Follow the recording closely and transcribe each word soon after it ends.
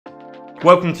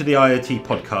Welcome to the IoT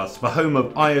Podcast, the home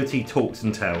of IoT talks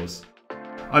and tales.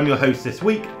 I'm your host this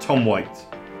week, Tom White.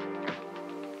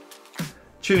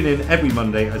 Tune in every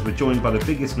Monday as we're joined by the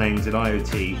biggest names in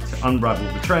IoT to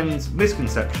unravel the trends,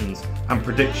 misconceptions and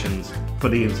predictions for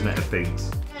the Internet of Things.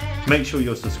 Make sure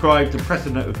you're subscribed and press the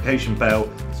notification bell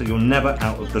so you're never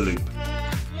out of the loop.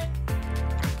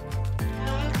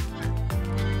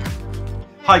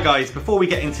 Hi guys, before we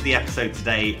get into the episode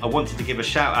today, I wanted to give a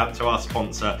shout out to our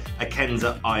sponsor,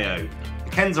 Akenza.io.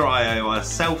 Akenza.io are a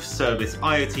self-service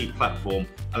IoT platform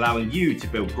allowing you to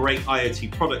build great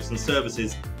IoT products and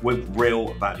services with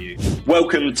real value.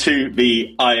 Welcome to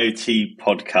the IoT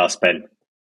Podcast, Ben.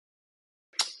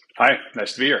 Hi,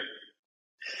 nice to be here.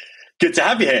 Good to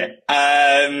have you here.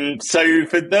 So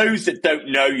for those that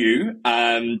don't know you,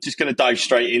 just going to dive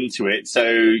straight into it. So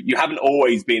you haven't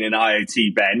always been in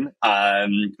IoT, Ben.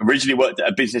 Originally worked at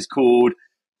a business called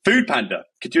FoodPanda.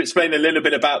 Could you explain a little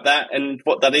bit about that and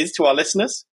what that is to our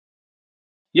listeners?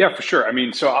 Yeah, for sure. I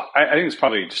mean, so I think it's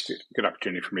probably just a good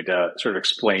opportunity for me to sort of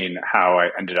explain how I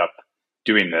ended up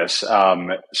doing this.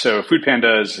 So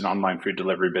FoodPanda is an online food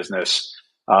delivery business.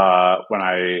 When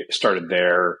I started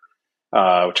there,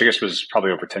 which I guess was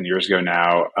probably over 10 years ago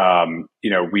now,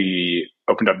 we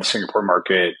opened up the Singapore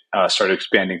market, started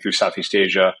expanding through Southeast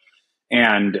Asia.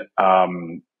 And,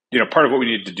 part of what we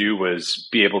needed to do was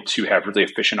be able to have really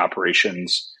efficient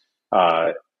operations.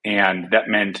 And that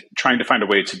meant trying to find a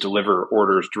way to deliver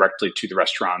orders directly to the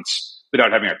restaurants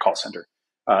without having a call center.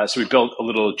 So we built a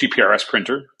little GPRS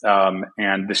printer,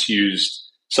 and this used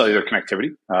cellular connectivity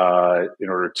in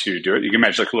order to do it. You can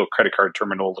imagine like a little credit card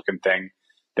terminal looking thing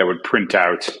that would print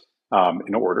out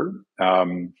an order.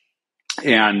 I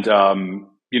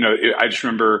just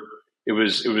remember it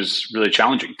was really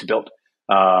challenging to build,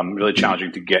 really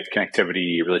challenging to get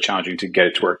connectivity, really challenging to get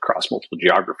it to work across multiple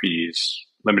geographies,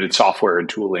 limited software and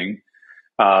tooling.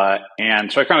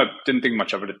 And so I kind of didn't think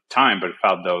much of it at the time, but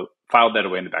filed that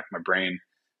away in the back of my brain.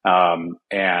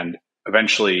 And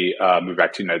eventually moved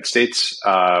back to the United States,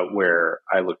 where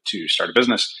I looked to start a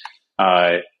business.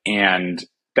 And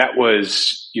that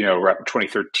was, around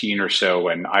 2013 or so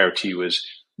when IoT was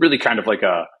really kind of like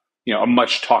a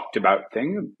much talked about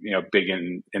thing, big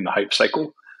in the hype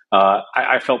cycle.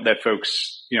 I felt that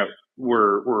folks,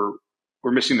 were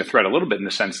missing the thread a little bit in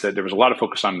the sense that there was a lot of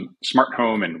focus on smart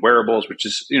home and wearables, which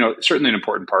is, certainly an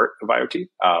important part of IoT.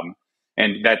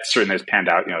 And that certainly has panned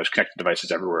out, there's connected devices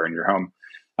everywhere in your home.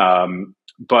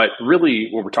 But really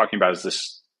what we're talking about is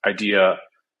this idea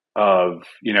of,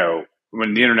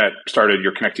 when the internet started,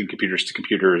 you're connecting computers to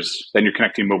computers, then you're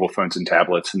connecting mobile phones and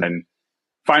tablets, and then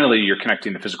finally you're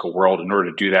connecting the physical world. In order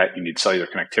to do that, you need cellular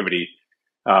connectivity.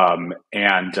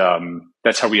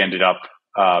 That's how we ended up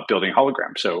building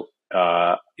Hologram. So,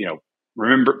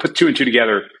 put two and two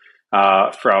together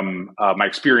from my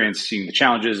experience seeing the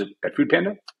challenges at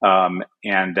FoodPanda,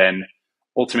 and then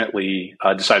ultimately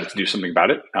decided to do something about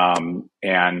it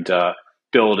and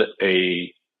build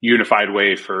a unified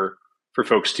way for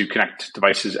folks to connect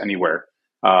devices anywhere,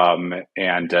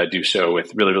 and do so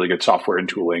with really, really good software and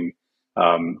tooling.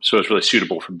 So it's really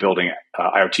suitable for building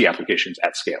IoT applications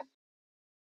at scale.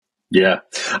 Yeah,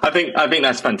 I think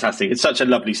that's fantastic. It's such a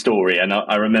lovely story. And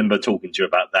I remember talking to you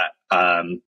about that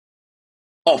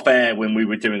off air when we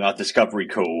were doing our discovery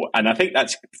call. And I think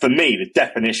that's, for me, the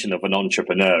definition of an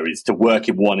entrepreneur is to work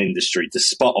in one industry, to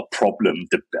spot a problem,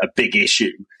 a big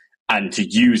issue, and to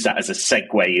use that as a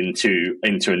segue into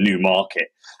a new market.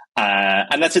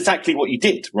 And that's exactly what you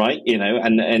did, right? You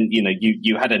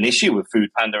had an issue with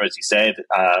FoodPanda, as you said,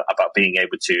 about being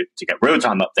able to get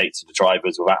real-time updates to the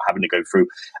drivers without having to go through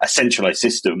a centralized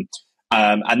system.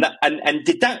 And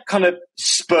did that kind of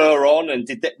spur on, and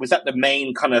was that the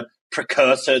main kind of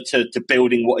precursor to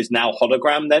building what is now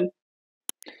Hologram then?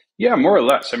 Yeah, more or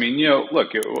less. I mean,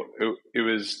 look, it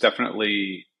was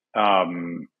definitely,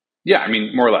 more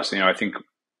or less. I think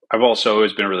I've also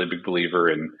always been a really big believer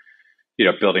in,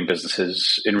 building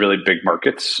businesses in really big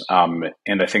markets.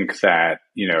 And I think that,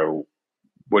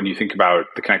 when you think about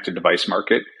the connected device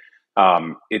market,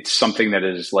 it's something that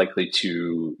is likely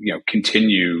to,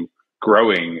 continue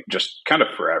growing just kind of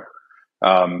forever.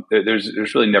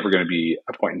 There's really never going to be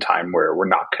a point in time where we're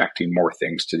not connecting more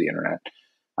things to the internet.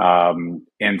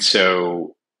 And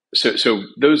so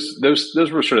those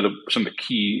were sort of some of the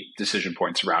key decision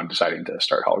points around deciding to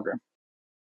start Hologram.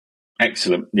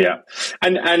 Excellent. Yeah.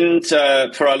 And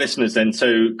for our listeners then,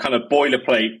 so kind of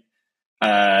boilerplate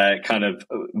kind of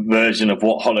version of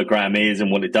what Hologram is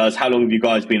and what it does. How long have you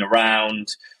guys been around?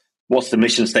 What's the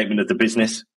mission statement of the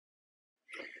business?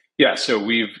 Yeah, so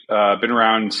we've been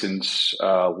around since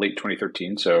late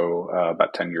 2013, so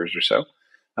about 10 years or so.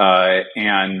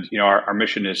 And our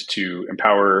mission is to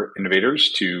empower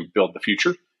innovators to build the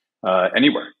future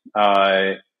anywhere.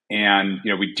 And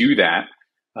we do that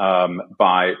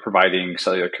by providing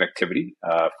cellular connectivity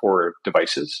for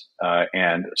devices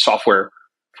and software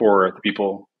for the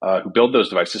people who build those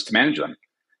devices to manage them.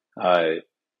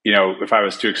 If I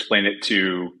was to explain it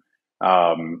to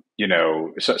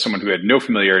someone who had no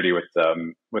familiarity with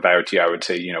IoT, I would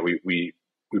say we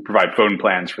provide phone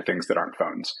plans for things that aren't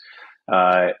phones,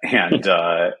 and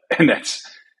that's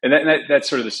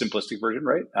sort of the simplistic version,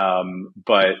 right?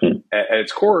 But at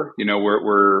its core,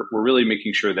 we're really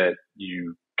making sure that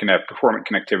you can have performant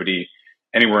connectivity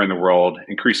anywhere in the world.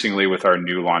 Increasingly, with our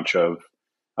new launch of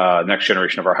next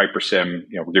generation of our HyperSIM,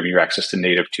 we're giving you access to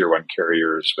native tier 1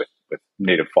 carriers with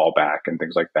native fallback and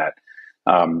things like that.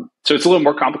 So it's a little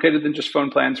more complicated than just phone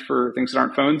plans for things that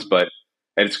aren't phones, but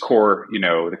at its core,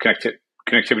 the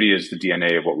connectivity is the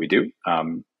DNA of what we do,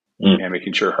 and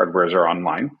making sure hardwares are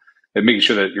online and making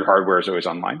sure that your hardware is always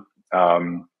online.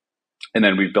 And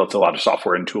then we've built a lot of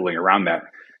software and tooling around that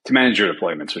to manage your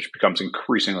deployments, which becomes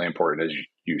increasingly important as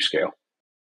you scale.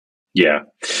 Yeah.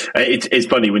 It's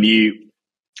funny when you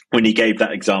gave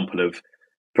that example of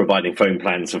providing phone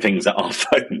plans for things that are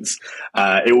phones,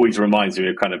 it always reminds me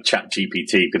of kind of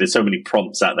ChatGPT, because there's so many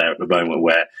prompts out there at the moment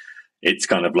where it's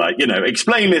kind of like,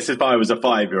 explain this if I was a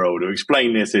 5-year-old, or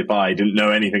explain this if I didn't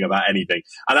know anything about anything.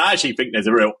 And I actually think there's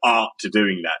a real art to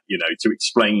doing that, to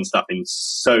explain stuff in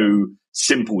so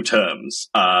simple terms.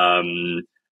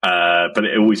 But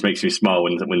it always makes me smile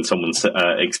when someone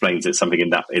explains it something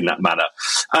in that manner.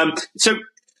 So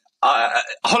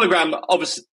Hologram,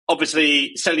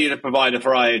 obviously cellular provider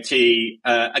for IoT,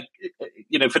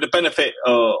 for the benefit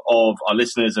of our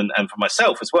listeners and for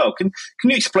myself as well. Can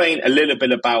you explain a little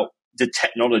bit about the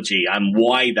technology and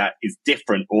why that is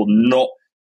different or not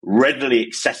readily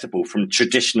accessible from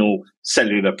traditional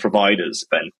cellular providers,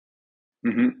 Ben?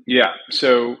 Mm-hmm. Yeah.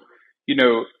 So,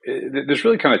 there's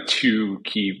really kind of two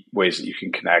key ways that you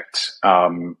can connect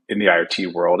in the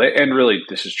IoT world. And really,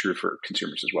 this is true for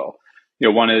consumers as well.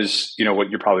 One is, what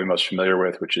you're probably most familiar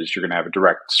with, which is you're going to have a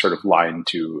direct sort of line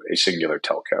to a singular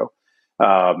telco.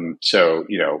 So,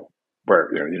 where,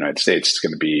 in the United States, it's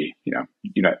going to be,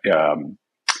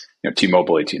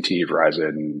 T-Mobile, AT&T,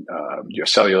 Verizon,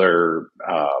 cellular,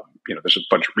 there's a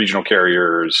bunch of regional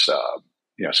carriers,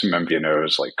 some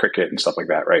MVNOs like Cricket and stuff like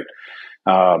that, right?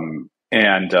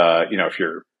 If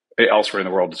you're elsewhere in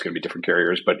the world, it's going to be different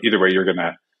carriers, but either way, you're going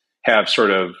to have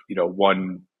sort of,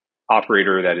 one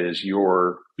operator that is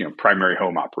your, primary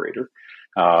home operator.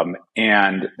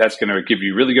 And that's going to give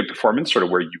you really good performance sort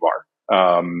of where you are.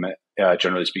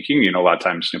 Generally speaking, a lot of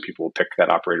times, people will pick that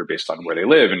operator based on where they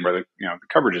live and where the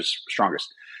coverage is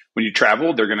strongest. When you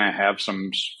travel, they're going to have some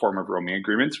form of roaming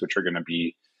agreements, which are going to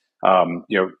be,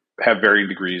 have varying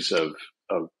degrees of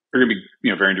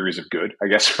varying degrees of good, I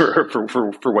guess, for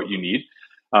what you need.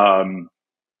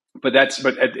 But at the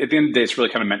end of the day, it's really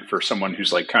kind of meant for someone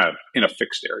who's like kind of in a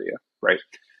fixed area, right?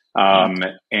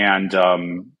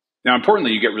 Now,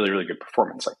 importantly, you get really, really good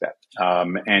performance like that,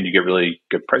 and you get really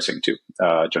good pricing too,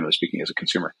 generally speaking, as a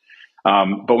consumer.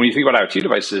 But when you think about IoT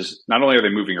devices, not only are they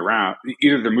moving around,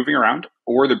 either they're moving around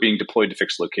or they're being deployed to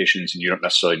fixed locations, and you don't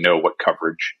necessarily know what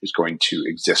coverage is going to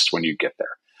exist when you get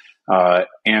there.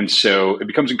 And so it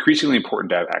becomes increasingly important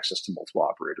to have access to multiple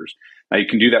operators. Now, you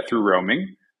can do that through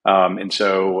roaming. And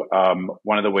so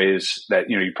one of the ways that,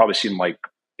 you've probably seen, like,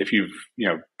 if you've,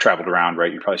 traveled around,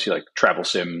 right, you probably see like travel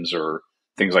sims or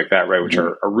things like that, right, which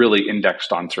are really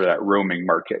indexed on sort of that roaming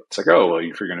market. It's like, oh, well,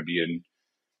 if you're going to be in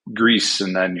Greece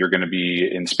and then you're going to be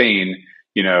in Spain,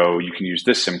 you can use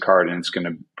this SIM card and it's going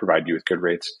to provide you with good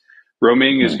rates.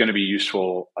 Roaming is going to be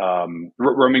useful.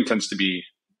 Roaming tends to be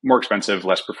more expensive,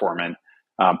 less performant,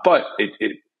 but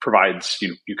it provides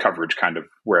you coverage kind of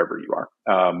wherever you are,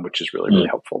 which is really, really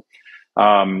helpful.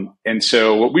 And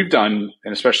so what we've done,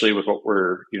 and especially with what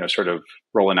we're sort of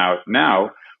rolling out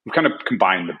now, we've kind of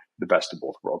combined the best of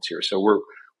both worlds here. So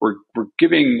we're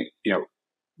giving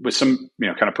with some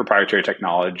kind of proprietary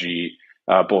technology,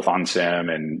 both on SIM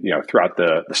and throughout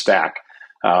the stack.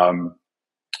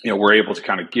 We're able to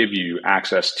kind of give you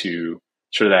access to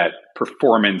sort of that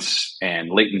performance and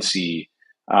latency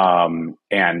and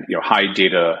high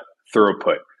data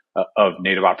throughput of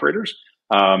native operators,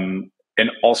 and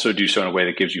also do so in a way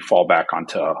that gives you fallback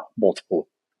onto multiple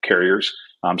carriers,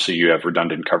 so you have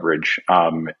redundant coverage,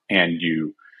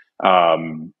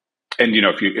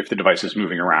 if the device is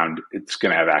moving around, it's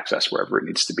going to have access wherever it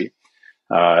needs to be.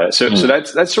 So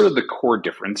that's sort of the core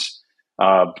difference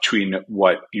between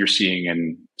what you're seeing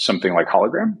in something like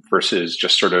Hologram versus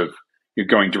just sort of you're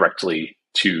going directly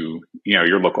to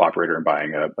your local operator and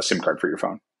buying a SIM card for your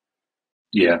phone.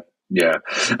 Yeah, yeah,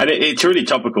 and it's really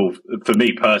topical for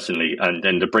me personally,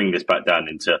 and to bring this back down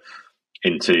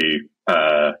into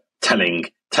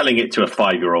telling it to a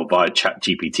 5-year-old via Chat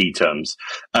GPT terms.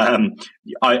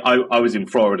 I was in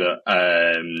Florida,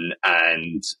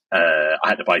 and I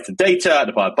had to buy some data, I had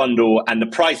to buy a bundle, and the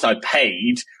price I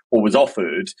paid or was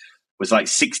offered was like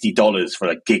 $60 for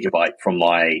a gigabyte from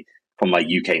my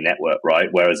UK network, right?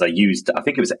 Whereas I used, I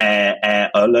think it was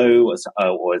Airlo or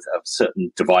a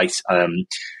certain device. I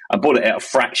bought it at a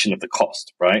fraction of the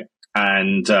cost, right?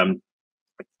 And you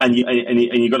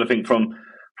got to think from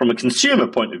a consumer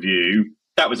point of view,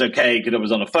 that was okay because it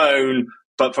was on a phone.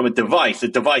 But from a device, the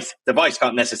device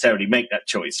can't necessarily make that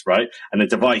choice, right? And the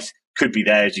device could be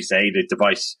there, as you say. The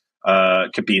device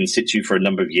could be in situ for a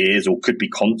number of years, or could be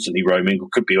constantly roaming, or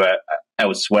could be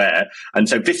elsewhere. And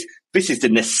so this is the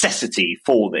necessity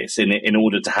for this in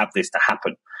order to have this to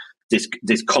happen. This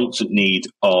constant need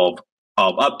of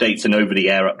updates and over the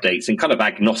air updates, and kind of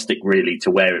agnostic really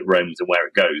to where it roams and where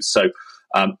it goes. So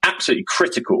absolutely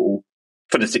critical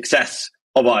for the success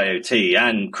of IoT,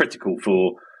 and critical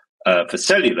for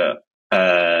cellular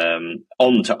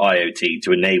onto IoT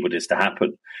to enable this to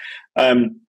happen.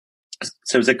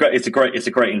 So it's a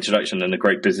great introduction and a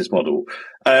great business model.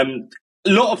 A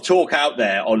lot of talk out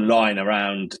there online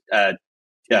around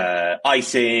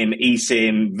iSIM,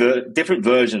 eSIM, different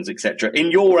versions, etc.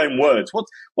 In your own words,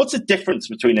 what's the difference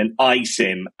between an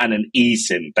iSIM and an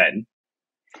eSIM, Ben?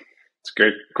 It's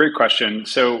a great question.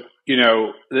 So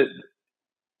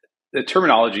the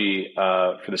terminology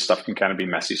for this stuff can kind of be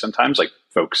messy sometimes. Like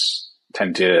folks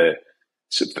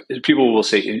people will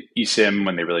say eSIM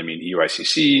when they really mean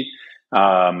EUICC,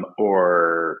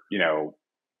 or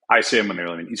iSIM when they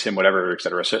really mean eSIM, whatever, et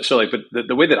cetera. So like, but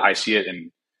the way that I see it,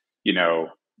 and the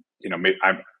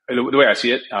way I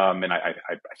see it, and I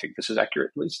think this is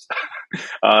accurate at least,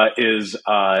 is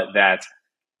that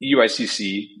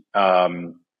EUICC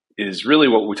is really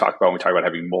what we talk about when we talk about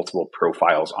having multiple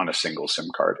profiles on a single SIM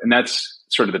card. And that's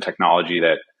sort of the technology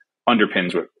that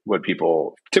underpins what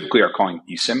people typically are calling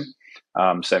eSIM.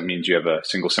 So that means you have a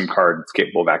single SIM card that's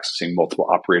capable of accessing multiple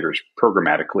operators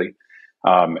programmatically.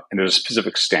 And there's a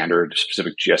specific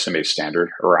GSMA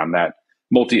standard around that.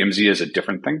 Multi-IMSI is a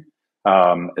different thing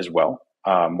as well.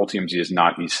 Multi-IMSI is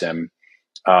not eSIM.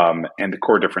 And the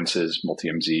core difference is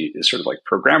multi-IMSI is sort of like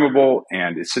programmable,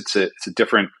 and it's a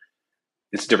different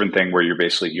thing where you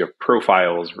have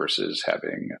profiles versus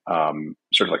having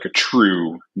sort of like a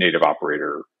true native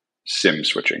operator SIM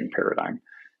switching paradigm.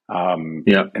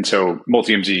 And so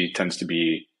multi-IMSI tends to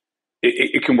be,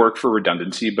 it can work for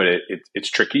redundancy, but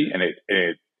it's tricky, and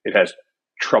it has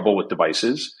trouble with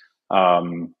devices.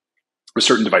 With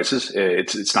certain devices,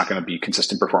 it's not going to be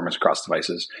consistent performance across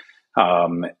devices,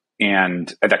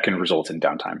 and that can result in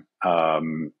downtime.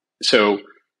 So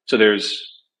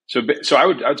I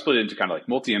would split it into kind of like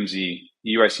multi-IMSI,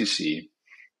 EUICC.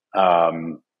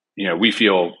 We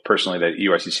feel personally that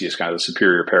EUICC is kind of the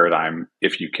superior paradigm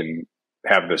if you can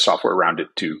have the software around it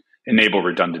to enable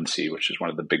redundancy, which is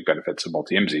one of the big benefits of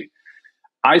multi-IMSI.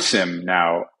 iSIM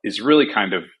now is really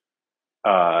kind of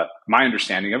my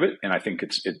understanding of it, and I think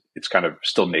it's kind of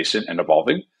still nascent and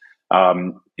evolving.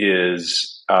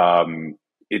 It's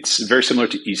very similar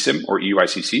to eSIM or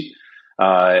EUICC,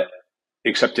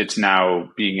 except it's now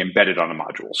being embedded on a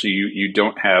module. So you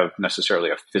don't have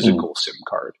necessarily a physical SIM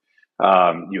card.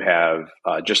 You have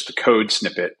just the code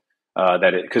snippet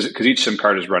because each SIM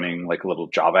card is running like a little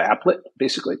Java applet,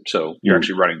 basically. So you're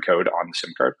actually running code on the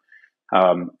SIM card.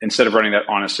 Instead of running that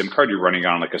on a SIM card, you're running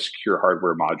on like a secure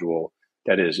hardware module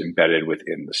that is embedded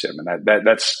within the SIM, and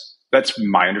that's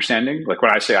my understanding. Like when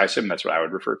I say iSIM, that's what I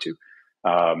would refer to.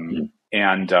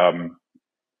 And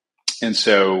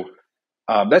so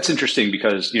that's interesting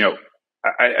because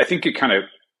I think it kind of,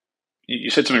 you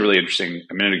said something really interesting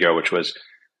a minute ago, which was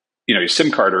your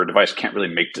SIM card or a device can't really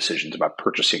make decisions about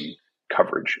purchasing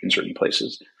coverage in certain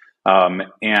places,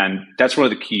 and that's one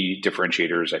of the key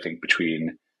differentiators I think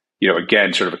between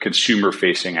again sort of a consumer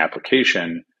facing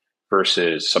application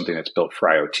versus something that's built for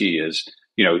IoT is,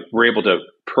 we're able to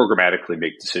programmatically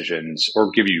make decisions or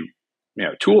give you,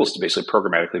 tools to basically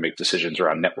programmatically make decisions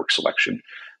around network selection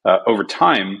over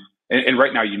time. And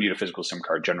right now you need a physical SIM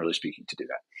card, generally speaking, to do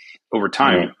that. Over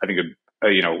time, I think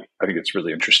it's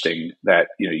really interesting that,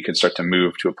 you can start to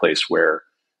move to a place where,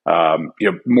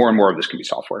 more and more of this can be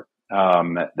software.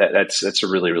 That's a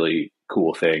really, really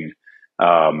cool thing.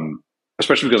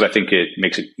 Especially because I think it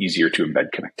makes it easier to embed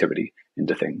connectivity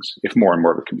into things if more and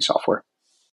more of it can be software.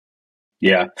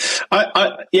 Yeah,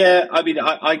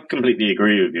 I completely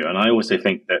agree with you, and I also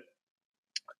think that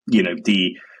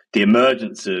the the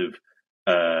emergence of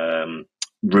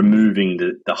removing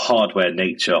the hardware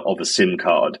nature of a SIM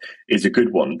card is a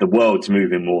good one. The world's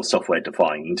moving more software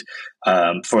defined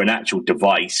for an actual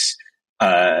device.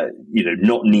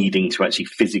 Not needing to actually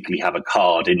physically have a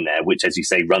card in there, which, as you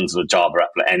say, runs on a Java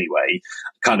applet anyway,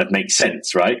 kind of makes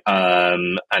sense, right?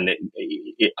 And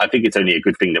I think it's only a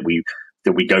good thing that we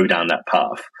go down that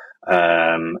path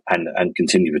and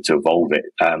continue to evolve it,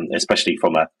 especially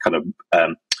from a kind of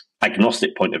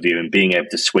agnostic point of view, and being able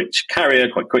to switch carrier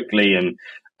quite quickly and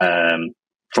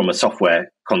from a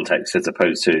software context as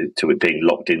opposed to it being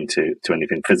locked into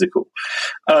anything physical.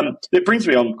 It brings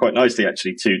me on quite nicely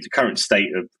actually to the current state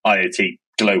of IoT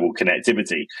global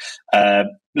connectivity.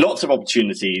 Lots of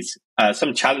opportunities,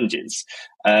 some challenges.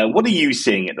 What are you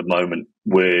seeing at the moment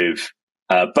with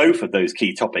both of those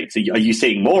key topics? Are you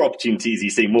seeing more opportunities? Are you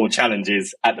seeing more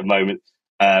challenges at the moment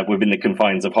within the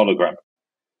confines of Hologram?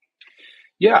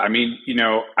 Yeah, I mean,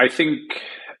 I think,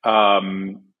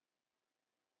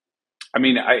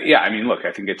 look,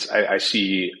 I think I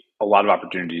see a lot of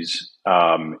opportunities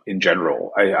in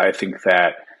general. I think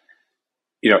that,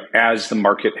 as the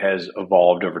market has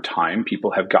evolved over time, people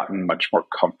have gotten much more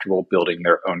comfortable building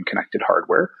their own connected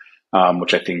hardware,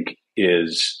 which I think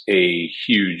is a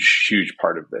huge, huge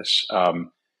part of this.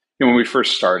 When we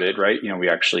first started, right, we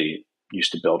actually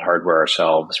used to build hardware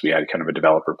ourselves. We had kind of a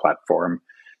developer platform.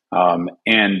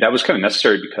 And that was kind of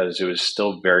necessary because it was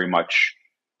still very much,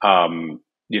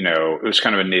 it was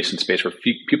kind of a nascent space where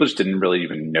people just didn't really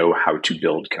even know how to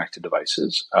build connected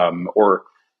devices, or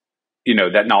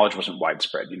that knowledge wasn't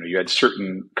widespread. You had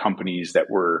certain companies that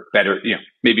were better,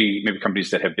 maybe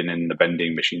companies that have been in the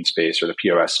vending machine space or the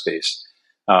POS space,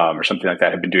 or something like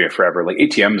that, have been doing it forever. Like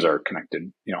ATMs are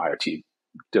connected, IoT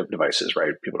devices,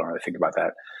 right? People don't really think about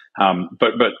that.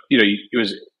 But it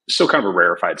was still kind of a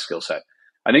rarefied skill set.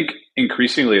 I think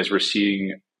increasingly, as we're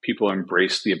seeing people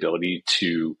embrace the ability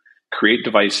to create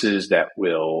devices that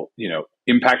will,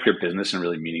 impact their business in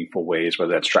really meaningful ways,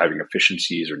 whether that's driving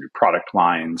efficiencies or new product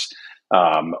lines,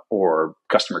 or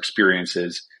customer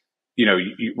experiences,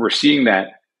 we're seeing that,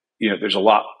 there's a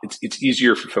lot, it's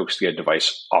easier for folks to get a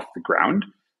device off the ground.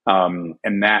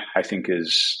 And that, I think,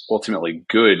 is ultimately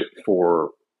good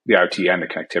for the IoT and the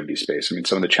connectivity space. I mean,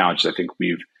 some of the challenges I think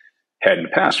we've had in the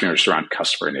past, just around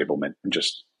customer enablement and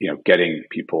just, getting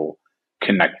people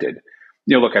connected.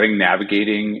 Look, I think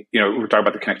navigating, we're talking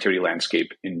about the connectivity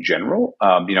landscape in general.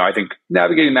 I think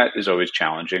navigating that is always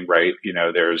challenging, right?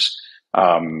 There's,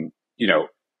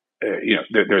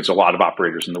 there's a lot of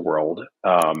operators in the world.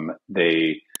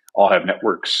 They all have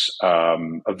networks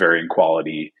of varying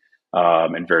quality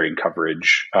and varying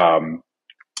coverage. The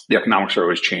economics are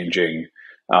always changing.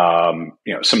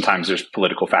 Sometimes there's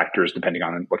political factors depending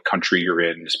on what country you're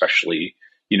in, especially,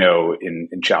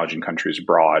 in challenging countries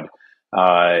abroad.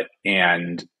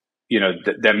 And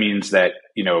that means that,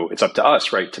 it's up to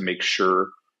us, right, to make sure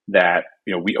that,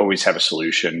 we always have a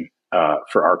solution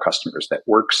for our customers that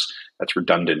works, that's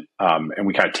redundant, and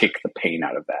we kind of take the pain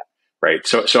out of that, right?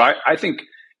 So I think,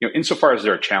 insofar as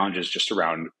there are challenges just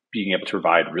around being able to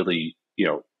provide really,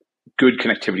 good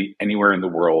connectivity anywhere in the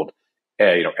world,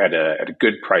 at a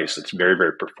good price that's very,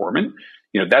 very performant,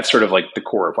 that's sort of like the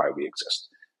core of why we exist.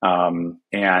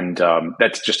 And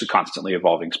that's just a constantly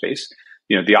evolving space.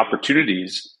 The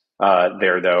opportunities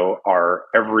there, though, are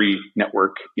every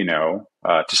network,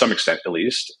 to some extent at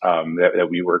least, that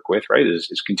we work with, right,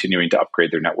 is continuing to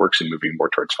upgrade their networks and moving more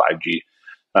towards 5G.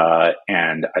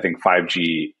 And I think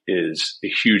 5G is a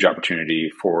huge opportunity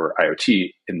for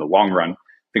IoT in the long run. I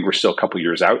think we're still a couple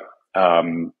years out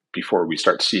before we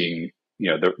start seeing,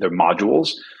 the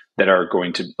modules that are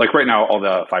going to, like right now, all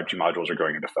the 5G modules are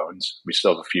going into phones. We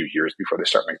still have a few years before they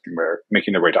start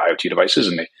making their way to IoT devices,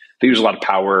 and they use a lot of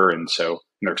power, and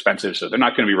they're expensive, so they're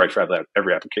not going to be right for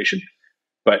every application.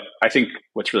 But I think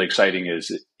what's really exciting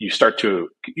is you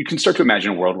can start to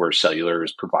imagine a world where cellular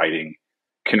is providing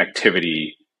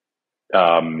connectivity,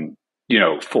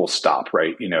 full stop,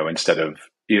 right? Instead of,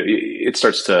 it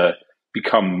starts to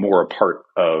become more a part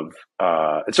of,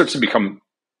 it starts to become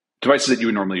devices that you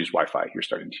would normally use Wi-Fi. You're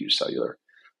starting to use cellular.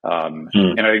 And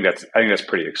I think that's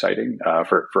pretty exciting,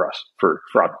 for us, for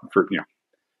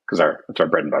because it's our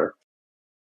bread and butter.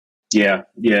 Yeah,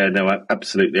 no,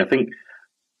 absolutely. I think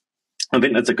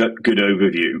that's a good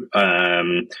overview,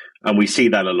 and we see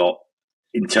that a lot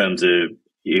in terms of,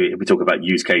 if we talk about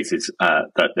use cases,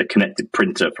 that the connected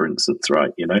printer, for instance,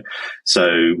 right? So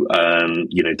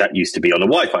that used to be on a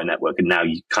Wi-Fi network, and now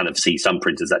you kind of see some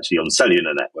printers actually on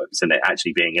cellular networks, and it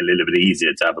actually being a little bit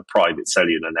easier to have a private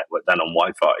cellular network than on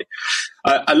Wi-Fi.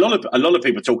 A lot of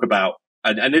people talk about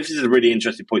and this is a really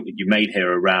interesting point that you made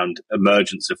here around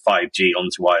emergence of 5G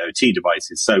onto IoT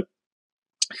devices. So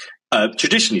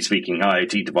traditionally speaking,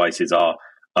 IoT devices are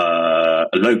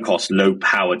low-cost,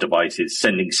 low-power devices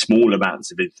sending small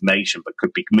amounts of information, but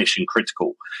could be mission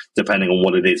critical depending on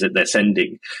what it is that they're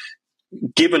sending.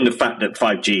 Given the fact that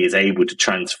 5G is able to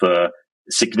transfer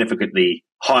significantly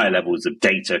higher levels of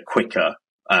data quicker,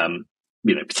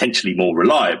 potentially more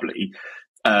reliably,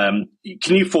 can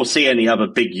you foresee any other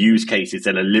big use cases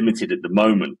that are limited at the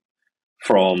moment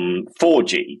from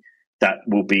 4G that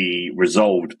will be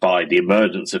resolved by the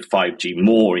emergence of 5G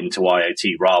more into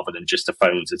IoT rather than just the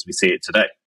phones as we see it today?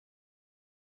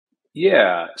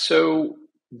 Yeah. So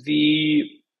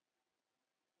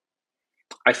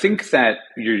I think that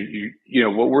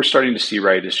what we're starting to see,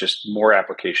 right, is just more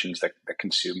applications that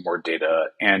consume more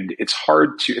data, and it's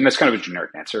hard to, and that's kind of a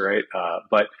generic answer, right?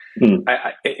 But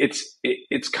it's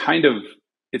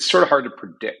sort of hard to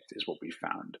predict, is what we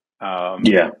found.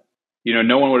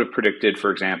 No one would have predicted, for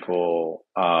example,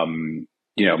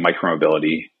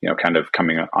 micromobility, kind of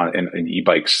coming on in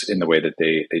e-bikes in the way that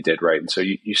they did, right? And so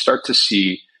you start to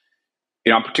see,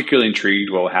 I'm particularly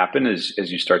intrigued what will happen as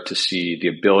you start to see the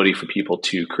ability for people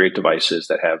to create devices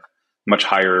that have much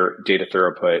higher data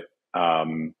throughput,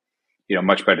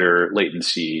 much better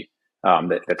latency,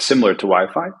 that's similar to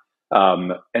Wi-Fi.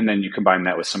 And then you combine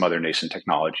that with some other nascent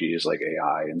technologies like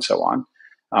AI and so on.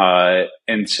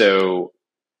 And so,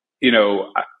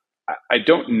 I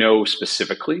don't know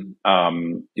specifically, off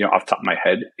the top of my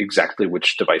head, exactly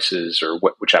which devices or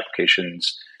which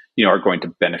applications, are going to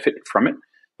benefit from it.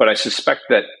 But I suspect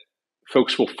that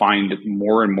folks will find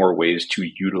more and more ways to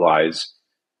utilize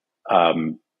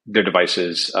their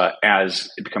devices as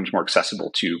it becomes more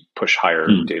accessible to push higher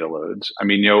data loads. I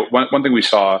mean, one thing we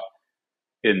saw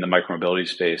in the micromobility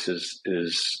space is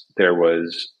there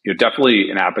was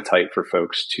definitely an appetite for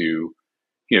folks to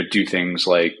do things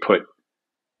like put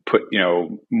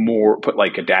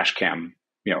like a dash cam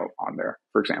on there,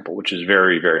 for example, which is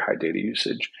very, very high data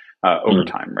usage over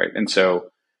time, right? And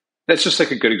so that's just like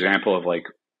a good example of like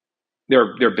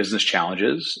there are business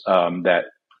challenges that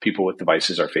people with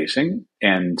devices are facing,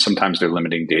 and sometimes they're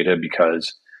limiting data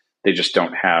because they just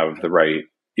don't have the right,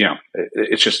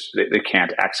 it's just they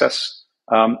can't access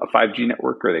a 5G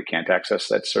network, or they can't access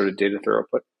that sort of data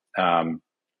throughput.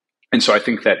 And so I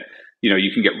think that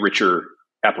you can get richer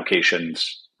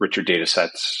applications, richer data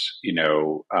sets,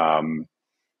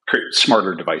 create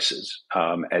smarter devices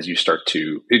as you start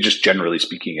to, just generally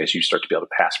speaking, as you start to be able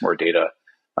to pass more data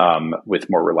with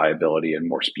more reliability and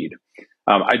more speed.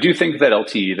 I do think that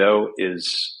LTE, though,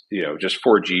 is, just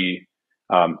 4G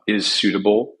is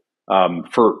suitable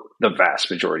for the vast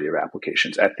majority of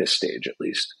applications at this stage, at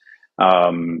least.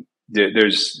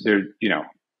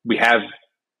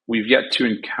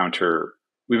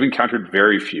 We've encountered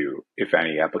very few, if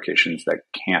any, applications that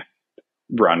can't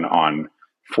run on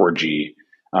 4G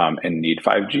and need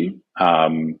 5G.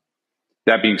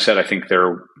 That being said, I think there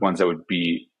are ones that would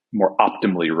be more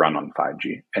optimally run on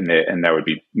 5G, and that would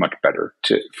be much better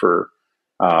for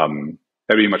the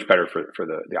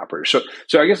operator.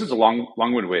 So I guess it's a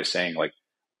long-winded way of saying, like,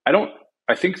 I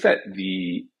think that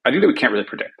we can't really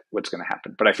predict what's going to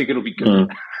happen, but I think it'll be good.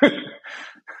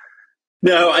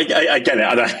 No, I get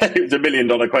it. It's $1 million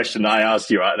question that I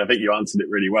asked you, and I think you answered it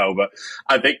really well. But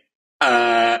I think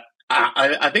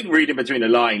I think reading between the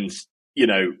lines,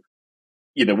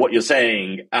 what you're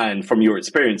saying, and from your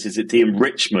experience, is that the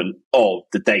enrichment of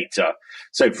the data.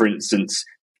 So, for instance,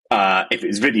 if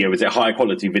it's video, is it high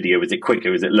quality video? Is it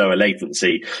quicker? Is it lower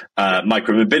latency?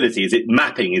 Micromobility, is it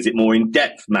mapping? Is it more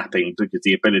in-depth mapping? Because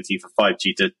the ability for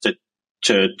 5G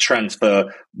to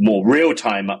transfer more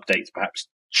real-time updates, perhaps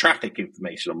traffic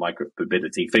information on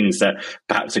micromobility, things that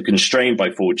perhaps are constrained by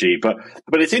 4G. But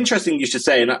it's interesting you should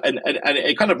say, and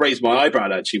it kind of raised my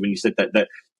eyebrow actually when you said that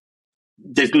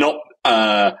there's not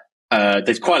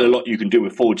there's quite a lot you can do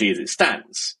with 4G as it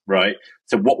stands, right?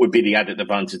 So what would be the added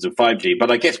advantage of 5G?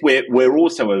 But I guess we're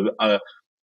also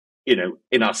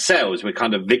in ourselves, we're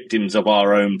kind of victims of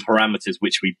our own parameters,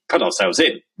 which we put ourselves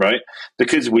in, right?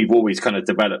 Because we've always kind of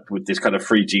developed with this kind of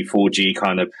 3G, 4G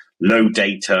kind of low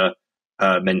data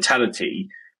mentality.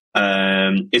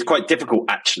 It's quite difficult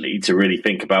actually to really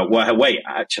think about, well, wait,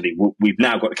 actually, we've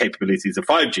now got the capabilities of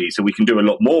 5G, so we can do a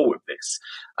lot more with this,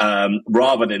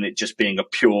 rather than it just being a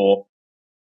pure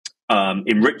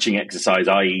enriching exercise,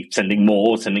 i.e. sending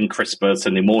crisper,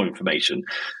 sending more information.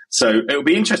 So it'll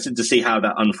be interesting to see how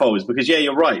that unfolds, because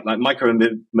you're right, like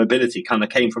micro-mobility kind of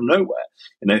came from nowhere.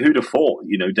 Who'd have thought,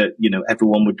 that,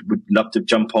 everyone would love to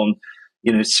jump on,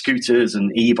 scooters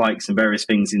and e-bikes and various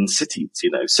things in cities,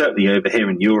 certainly over here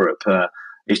in Europe,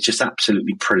 is just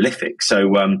absolutely prolific.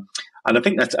 So, and I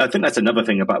think that's another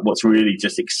thing about what's really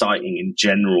just exciting in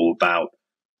general about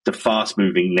the fast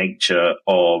moving nature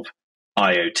of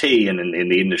IoT and in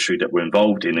the industry that we're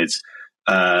involved in is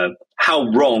how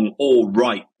wrong or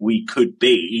right we could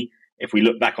be if we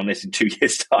look back on this in 2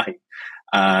 years' time,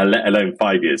 let alone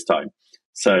 5 years' time.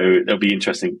 So that'll be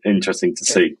interesting to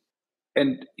see.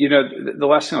 And, the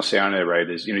last thing I'll say on it, right,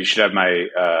 is, you should have my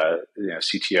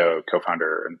CTO,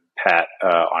 co-founder, and Pat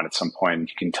on at some point.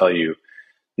 He can tell you,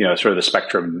 sort of the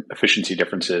spectrum efficiency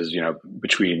differences,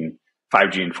 between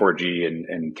 5G and 4G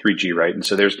and 3G, right? And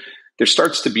so there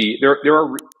starts to be, there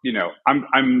are,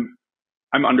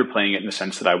 I'm underplaying it in the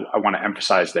sense that I want to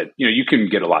emphasize that, you can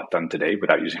get a lot done today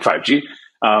without using 5G.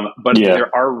 But there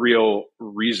are real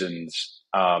reasons,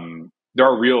 from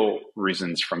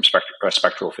a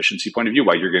spectral efficiency point of view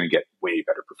why you're going to get way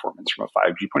better performance from a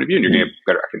 5G point of view, and you're going to get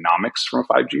better economics from a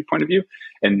 5G point of view.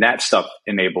 And that stuff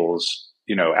enables,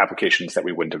 applications that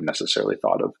we wouldn't have necessarily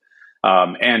thought of.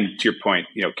 And to your point,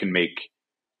 can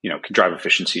drive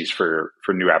efficiencies for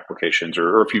new applications,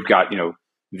 or if you've got,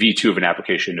 V2 of an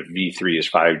application, if V3 is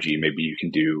 5G, maybe you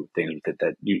can do things with it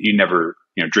that you never,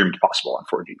 dreamed possible on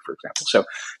 4G, for example. So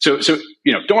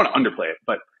don't want to underplay it,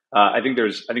 but I think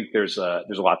there's a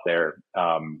lot there.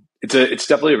 It's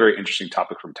definitely a very interesting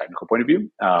topic from a technical point of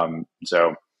view.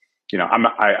 So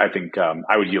I think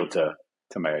I would yield to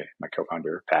my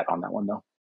co-founder Pat on that one though.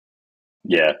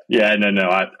 Yeah,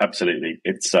 no, absolutely.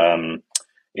 It's an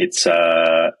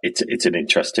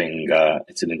interesting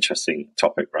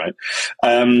topic, right?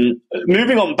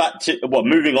 Moving on,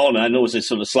 and also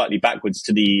sort of slightly backwards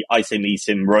to the iSIM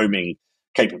eSIM roaming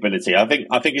capability. I think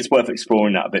it's worth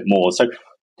exploring that a bit more. So,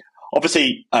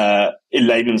 obviously, in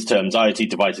layman's terms, IoT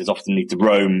devices often need to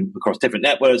roam across different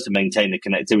networks to maintain the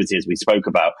connectivity, as we spoke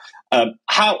about.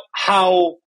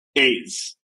 How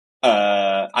is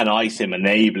an iSIM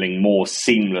enabling more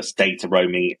seamless data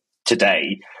roaming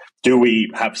today? Do we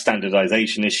have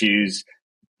standardization issues?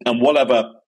 And what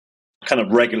other kind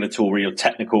of regulatory or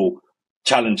technical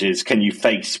challenges can you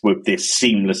face with this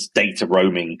seamless data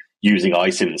roaming using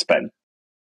iSIMs, Ben?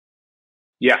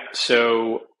 Yeah,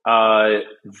 so I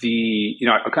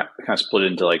kind of split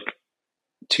it into like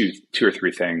two or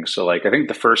three things. So like I think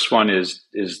the first one is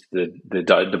the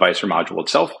device or module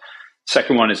itself.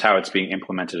 Second one is how it's being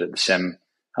implemented at the SIM.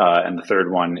 And the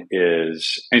third one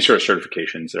is any sort of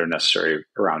certifications that are necessary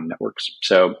around networks.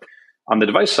 So on the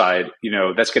device side,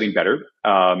 that's getting better,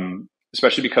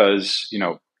 especially because,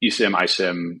 eSIM,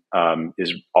 iSIM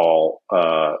is all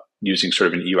using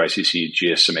sort of an UICC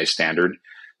GSMA standard.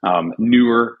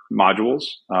 Newer modules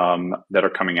that are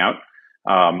coming out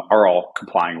are all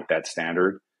complying with that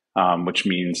standard, which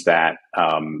means that,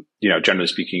 generally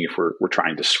speaking, if we're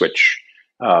trying to switch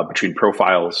between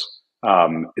profiles,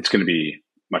 it's going to be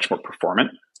much more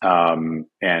performant,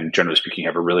 and generally speaking,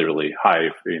 have a really, really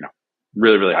high,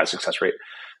 really high success rate.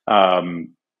 With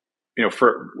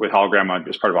Hologram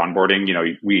as part of onboarding,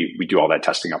 we do all that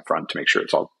testing up front to make sure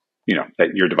it's all,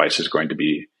 that your device is going to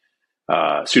be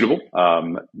suitable.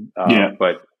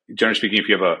 But generally speaking, if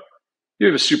you have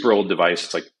a super old device,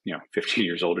 it's like 15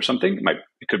 years old or something,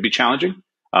 it could be challenging,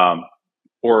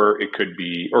 or it could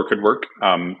work.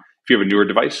 If you have a newer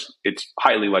device, it's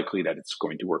highly likely that it's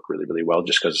going to work really, really well,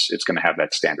 just because it's going to have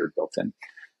that standard built in.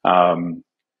 And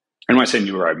when I say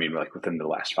newer, I mean like within the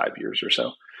last 5 years or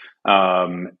so.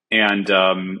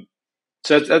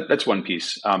 So that's one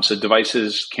piece. So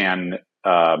devices can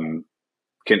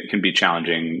be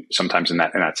challenging sometimes in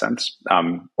that sense,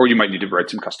 or you might need to write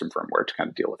some custom firmware to kind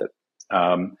of deal with it.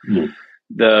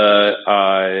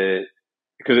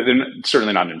 Because it's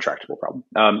certainly not an intractable problem.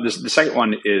 The second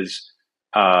one is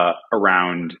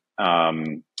around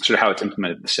sort of how it's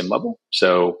implemented at the SIM level.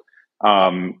 So,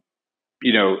 if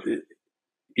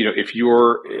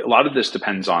a lot of this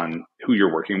depends on who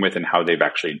you're working with and how they've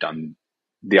actually done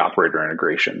the operator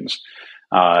integrations.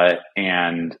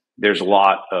 And there's a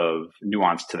lot of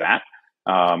nuance to that,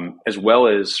 as well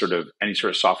as sort of any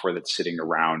sort of software that's sitting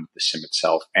around the SIM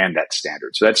itself and that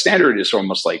standard. So that standard is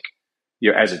almost like,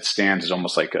 as it stands, is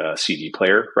almost like a CD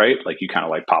player, right? Like you kind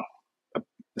of like pop a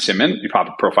SIM in, you pop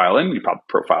a profile in, you pop a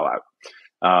profile out.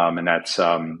 And that's,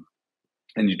 and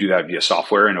you do that via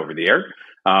software and over the air.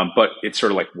 But it's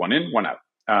sort of like one in, one out.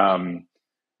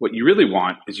 What you really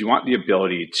want is you want the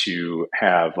ability to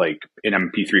have like an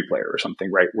MP3 player or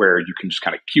something, right? Where you can just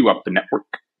kind of queue up the network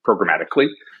programmatically.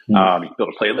 You can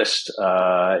build a playlist,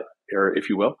 or if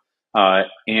you will.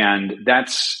 And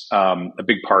that's a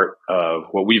big part of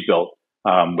what we've built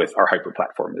with our hyper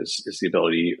platform is the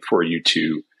ability for you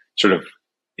to sort of,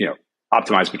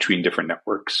 optimize between different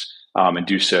networks and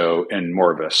do so in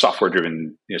more of a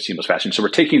software-driven, seamless fashion. So we're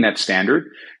taking that standard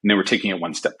and then we're taking it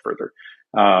one step further.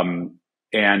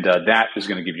 And that is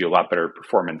going to give you a lot better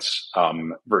performance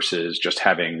versus just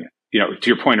having, to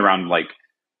your point around like,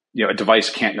 a device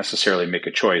can't necessarily make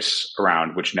a choice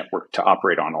around which network to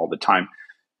operate on all the time.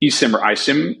 eSIM or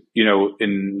iSIM,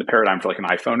 in the paradigm for like an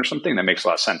iPhone or something, that makes a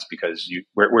lot of sense because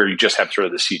where you just have sort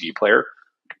of the CD player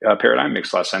paradigm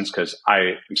makes a lot of sense because I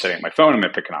am setting up my phone, I'm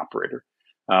going to pick an operator.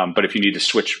 But if you need to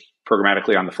switch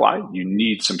programmatically on the fly, you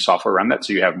need some software around that.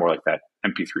 So you have more like that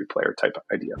MP3 player type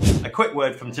idea. A quick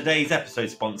word from today's episode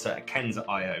sponsor,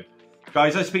 Akenza.io.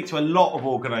 Guys, I speak to a lot of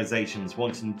organizations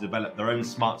wanting to develop their own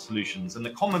smart solutions, and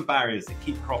the common barriers that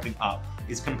keep cropping up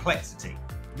is complexity.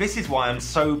 This is why I'm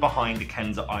so behind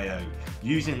Akenza.io.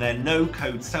 Using their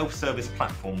no-code self-service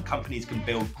platform, companies can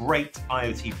build great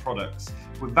IoT products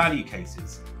with value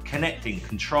cases, connecting,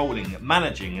 controlling,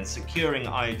 managing and securing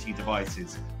IoT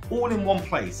devices all in one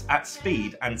place at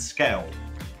speed and scale.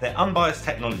 Their unbiased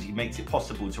technology makes it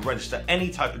possible to register any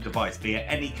type of device via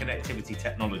any connectivity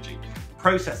technology,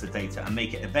 process the data and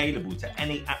make it available to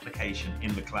any application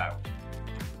in the cloud.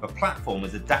 The platform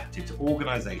is adapted to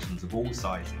organizations of all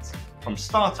sizes, from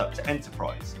startup to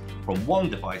enterprise, from one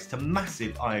device to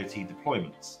massive IoT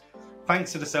deployments.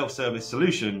 Thanks to the self-service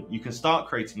solution, you can start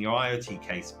creating your IoT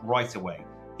case right away,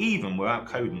 even without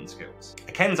coding skills.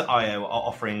 Akenza.io are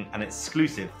offering an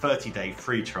exclusive 30-day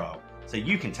free trial, so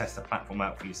you can test the platform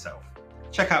out for yourself.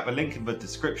 Check out the link in the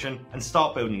description and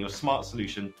start building your smart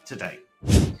solution today.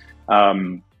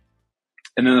 And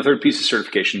then the third piece is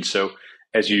certification. So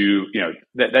as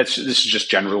this is just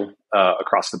general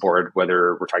across the board,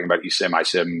 whether we're talking about eSIM,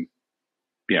 iSIM,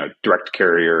 direct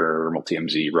carrier,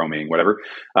 multi-MZ, roaming, whatever.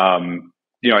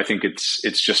 I think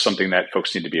it's just something that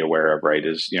folks need to be aware of, right?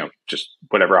 Is, just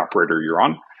whatever operator you're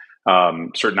on,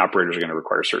 certain operators are going to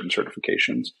require certain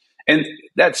certifications. And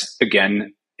that's,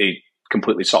 again, a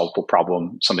completely solvable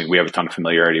problem, something we have a ton of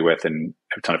familiarity with and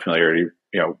have a ton of familiarity,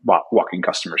 walking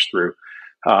customers through.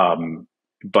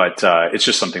 But it's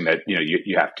just something that,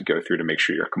 you have to go through to make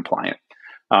sure you're compliant.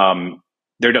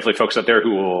 There are definitely folks out there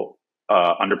who will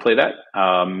underplay that.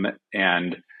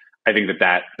 And I think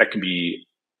that can be,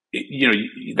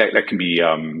 that can be,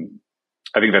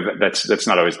 I think that's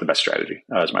not always the best strategy,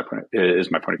 is my point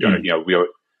of view. We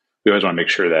always want to make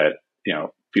sure that,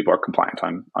 people are compliant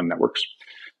on networks.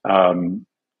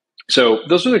 So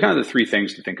those are kind of the three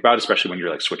things to think about, especially when you're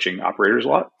like switching operators a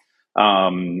lot.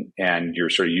 And you're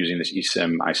sort of using this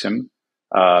eSIM, iSIM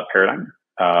paradigm.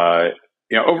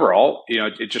 Overall,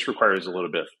 it just requires a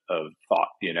little bit of thought.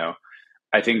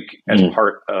 I think as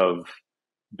part of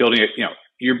building it,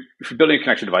 if you're building a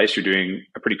connected device, you're doing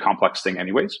a pretty complex thing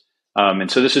anyways. And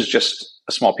so this is just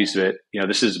a small piece of it.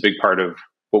 This is a big part of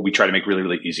what we try to make really,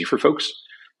 really easy for folks.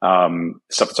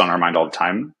 Stuff that's on our mind all the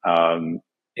time.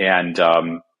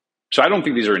 So I don't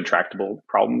think these are intractable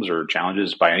problems or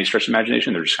challenges by any stretch of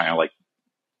imagination. They're just kind of like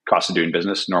cost of doing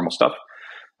business, normal stuff.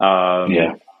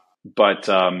 But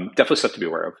definitely stuff to be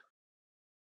aware of.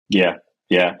 Yeah.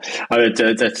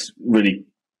 That's really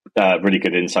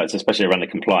good insights, especially around the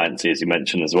compliance, as you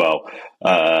mentioned as well.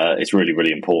 It's really,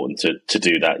 really important to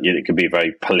do that. It can be a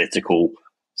very political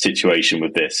situation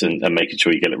with this, and making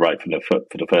sure you get it right for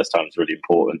the first time is really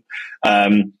important.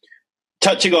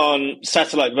 Touching on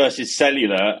satellite versus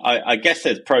cellular, I guess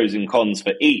there's pros and cons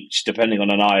for each, depending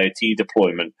on an IoT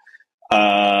deployment.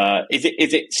 Is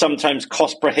it sometimes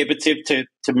cost prohibitive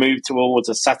to move towards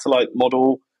a satellite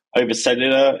model over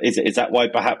cellular? Is that why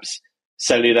perhaps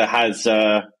cellular has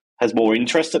more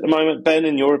interest at the moment, Ben,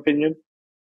 in your opinion?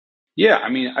 Yeah, I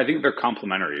mean, I think they're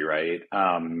complementary, right?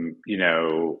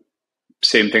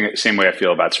 Same way I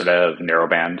feel about sort of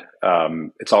narrowband.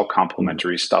 It's all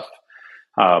complementary stuff.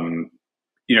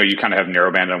 You kind of have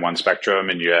narrowband on one spectrum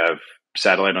and you have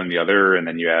satellite on the other, and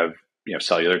then you have,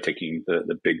 cellular taking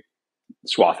the big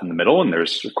swath in the middle. And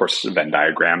there's, of course, Venn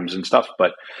diagrams and stuff,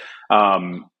 but,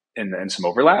 and some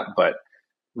overlap, but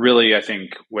really I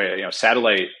think where,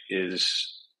 satellite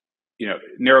is,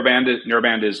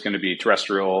 narrowband is going to be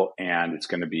terrestrial, and it's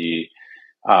going to be,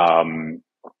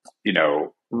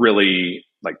 really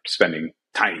like spending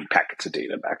tiny packets of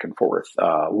data back and forth,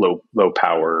 low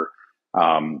power,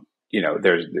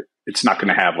 it's not going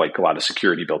to have like a lot of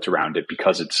security built around it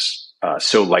because it's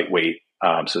so lightweight.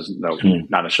 So there's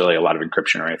not necessarily a lot of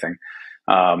encryption or anything.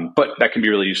 But that can be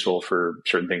really useful for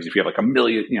certain things. If you have like a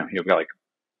million, you've got like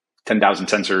 10,000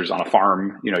 sensors on a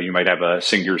farm, you might have a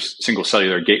single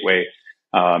cellular gateway,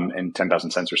 and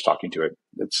 10,000 sensors talking to it.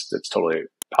 It's totally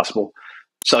possible.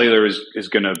 Cellular is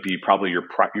going to be probably your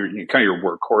kind of your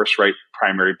workhorse, right?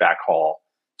 Primary backhaul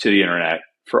to the internet.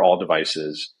 for all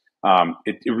devices.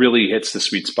 It really hits the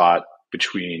sweet spot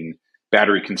between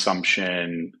battery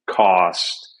consumption,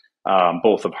 cost,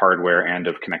 both of hardware and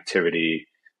of connectivity,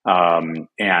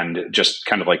 and just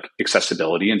kind of like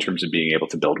accessibility in terms of being able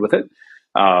to build with it.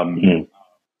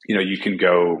 You can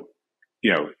go,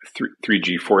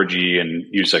 3G, 4G and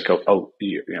use like a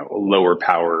lower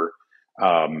power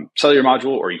cellular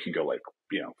module, or you can go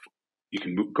you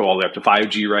can go all the way up to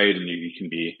 5G, right? And you can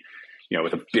be,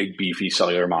 with a big beefy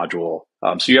cellular module.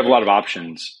 So you have a lot of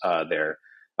options there.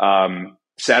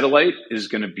 Satellite is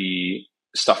going to be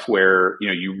stuff where,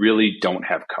 you really don't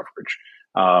have coverage.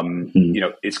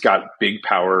 It's got big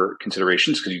power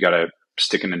considerations because you got to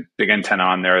stick in a big antenna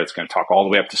on there that's going to talk all the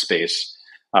way up to space.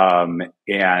 And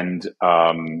it's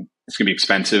going to be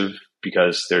expensive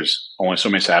because there's only so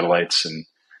many satellites, and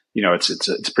it's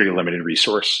a pretty limited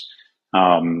resource.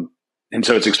 And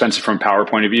so it's expensive from a power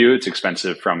point of view, it's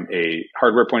expensive from a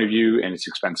hardware point of view, and it's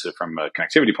expensive from a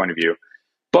connectivity point of view.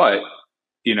 But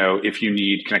if you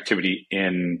need connectivity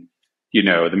in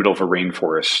the middle of a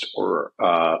rainforest, or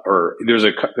there's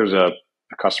a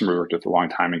customer we worked with a long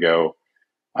time ago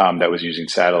that was using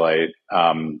satellite,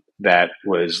 that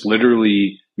was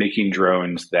literally making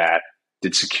drones that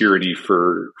did security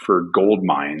for gold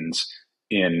mines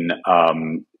in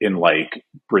like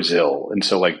Brazil. And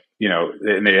so and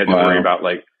they had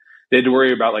to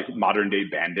worry about modern day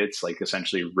bandits, like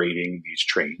essentially raiding these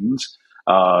trains,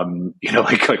 like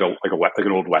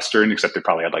an old Western, except they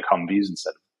probably had like Humvees instead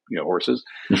of horses.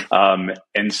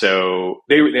 And so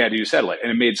they had to use satellite,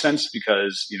 and it made sense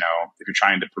because if you're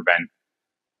trying to prevent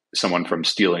someone from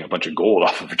stealing a bunch of gold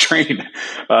off of a train,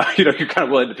 you're kind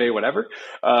of willing to pay whatever.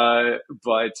 But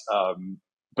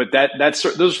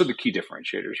those are the key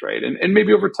differentiators, right? And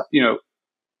maybe over time,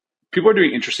 people are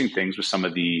doing interesting things with some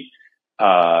of the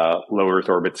low Earth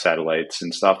orbit satellites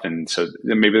and stuff, and so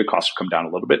maybe the cost will come down a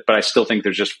little bit. But I still think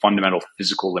there's just fundamental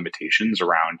physical limitations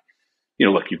around.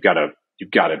 Look, you've got to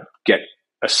get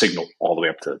a signal all the way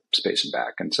up to space and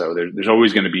back, and so there's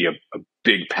always going to be a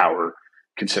big power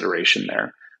consideration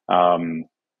there. So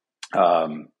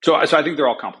I think they're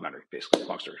all complementary, basically.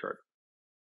 Long story short.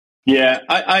 Yeah,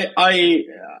 I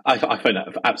find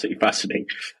that absolutely fascinating.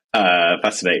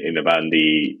 Fascinating about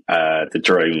the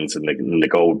drones and the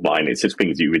gold mine. It's just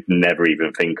things you would never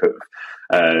even think of.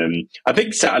 I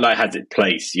think satellite has its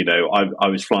place. I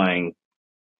was flying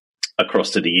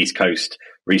across to the East Coast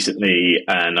recently,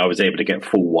 and I was able to get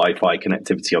full Wi-Fi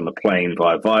connectivity on the plane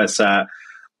via Viasat.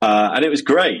 And it was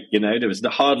great. There was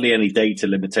hardly any data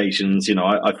limitations.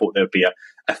 I thought there would be a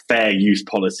fair use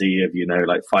policy of,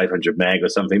 like 500 meg or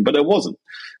something, but there wasn't.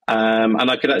 And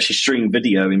I could actually stream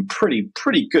video in pretty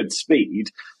good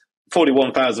speed,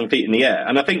 41,000 feet in the air.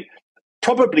 And I think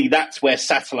probably that's where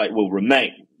satellite will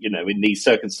remain, in these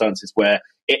circumstances where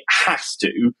it has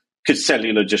to, because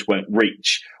cellular just won't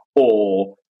reach,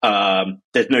 or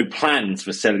there's no plans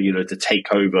for cellular to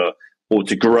take over or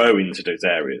to grow into those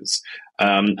areas.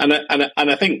 And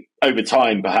I think over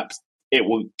time, perhaps it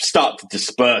will start to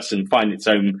disperse and find its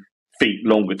own feet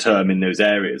longer term in those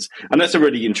areas. And that's a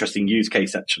really interesting use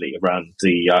case, actually, around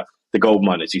the gold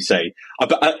mine, as you say.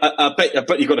 I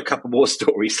bet you've got a couple more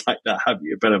stories like that, have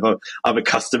you? A bit of other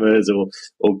customers or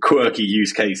quirky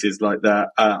use cases like that.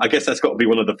 I guess that's got to be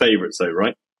one of the favorites, though,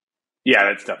 right? Yeah,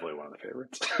 that's definitely one of the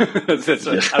favorites. I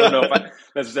don't know if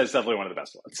that's definitely one of the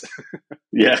best ones.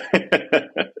 Yeah.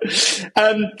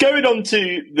 Going on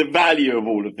to the value of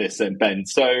all of this then, Ben.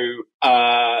 So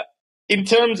in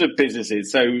terms of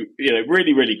businesses, so,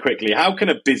 really, really quickly, how can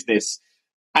a business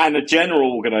and a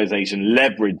general organization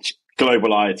leverage global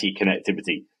IoT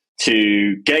connectivity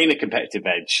to gain a competitive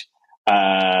edge,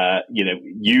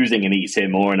 using an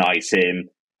eSIM or an iSIM?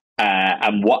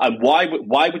 And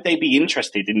why would they be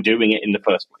interested in doing it in the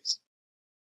first place?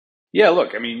 Yeah,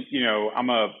 look, I mean, I'm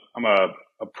a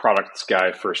products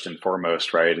guy first and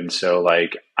foremost, right? And so, I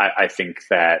think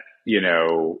that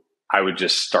I would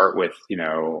just start with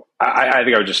I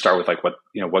think I would just start with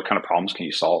what kind of problems can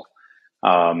you solve,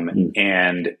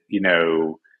 and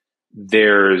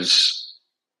there's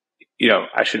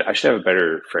I should have a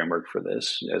better framework for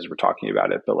this as we're talking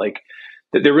about it, but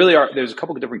there's a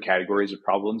couple of different categories of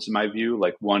problems in my view.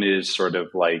 One is sort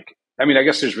of I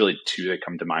guess there's really two that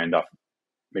come to mind I'll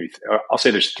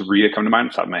say there's three that come to mind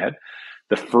off the top of my head.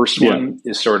 The first one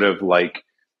is sort of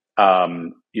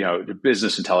the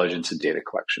business intelligence and data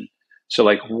collection. So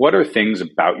what are things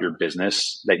about your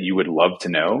business that you would love to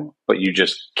know, but you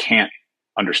just can't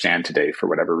understand today for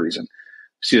whatever reason?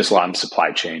 See this a lot in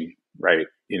supply chain, right?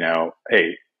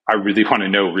 Hey, I really want to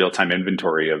know real-time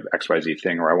inventory of XYZ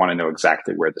thing, or I want to know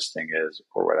exactly where this thing is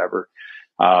or whatever.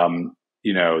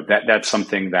 That's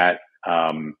something that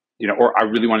or I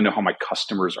really want to know how my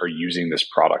customers are using this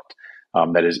product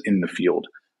that is in the field.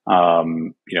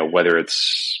 Whether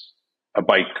it's a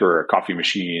bike or a coffee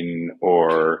machine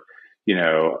or,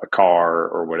 a car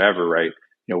or whatever, right?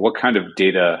 What kind of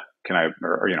data can I,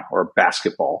 or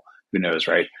basketball, who knows,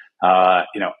 right? How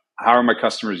are my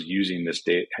customers using this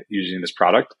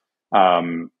product?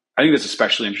 I think that's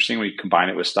especially interesting when you combine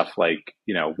it with stuff like,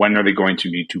 when are they going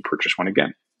to need to purchase one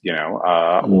again?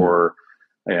 Or,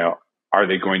 are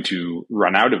they going to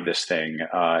run out of this thing?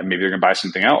 And maybe they're going to buy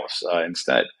something else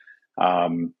instead.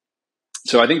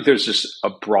 So I think there's just a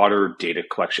broader data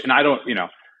collection. And I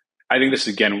think this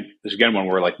is again one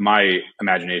where like my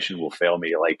imagination will fail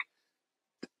me. Like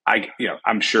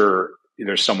I'm sure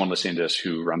there's someone listening to this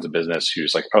who runs a business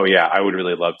who's like, oh yeah, I would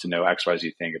really love to know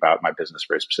XYZ thing about my business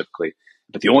very specifically.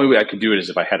 But the only way I could do it is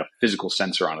if I had a physical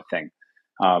sensor on a thing.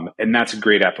 And that's a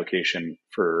great application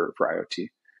for IoT.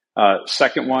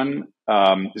 Second one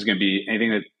is going to be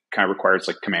anything that kind of requires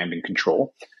like command and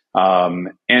control.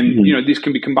 These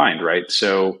can be combined, right?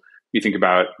 So you think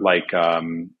about like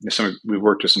we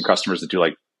worked with some customers that do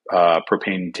like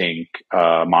propane tank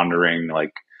monitoring,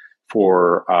 like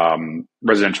for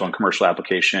residential and commercial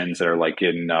applications that are like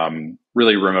in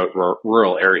really remote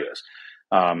rural areas.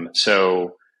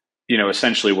 So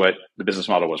essentially what the business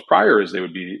model was prior is they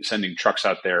would be sending trucks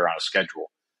out there on a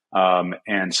schedule.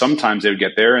 And sometimes they would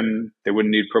get there and they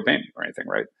wouldn't need propane or anything,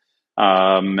 right?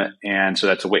 And so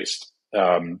that's a waste.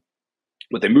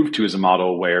 What they moved to is a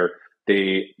model where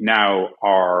they now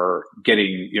are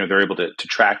getting, they're able to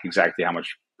track exactly how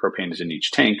much propane is in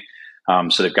each tank.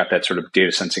 So they've got that sort of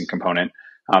data sensing component.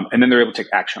 And then they're able to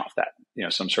take action off that,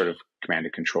 some sort of command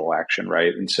and control action,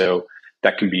 right? And so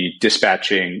that can be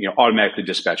dispatching, automatically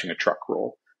dispatching a truck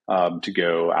roll to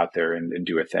go out there and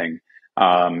do a thing.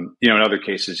 In other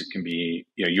cases, it can be,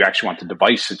 you actually want the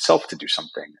device itself to do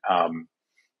something.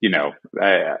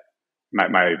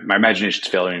 My imagination is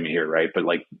failing me here, right? But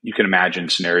like you can imagine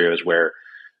scenarios where,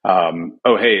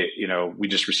 we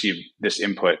just received this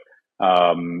input,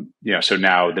 so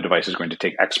now the device is going to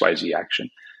take XYZ action.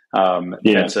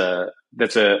 That's a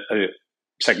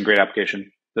second great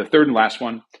application. The third and last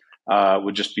one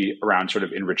would just be around sort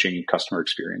of enriching customer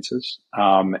experiences,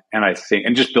 and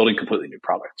just building completely new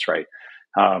products, right?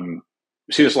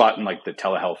 We see this a lot in like the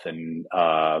telehealth and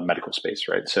medical space,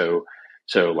 right? So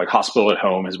like hospital at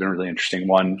home has been a really interesting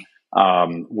one,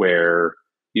 where,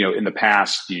 in the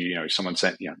past, someone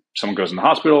goes in the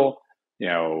hospital,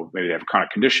 maybe they have a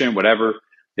chronic condition, whatever,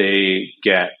 they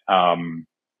get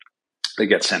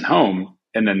sent home,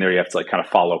 and then there you have to like kind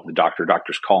of follow up with the doctor.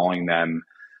 Doctor's calling them.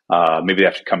 Maybe they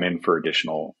have to come in for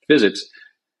additional visits.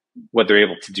 What they're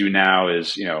able to do now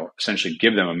is, essentially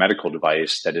give them a medical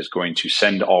device that is going to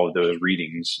send all of those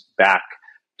readings back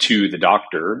to the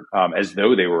doctor, as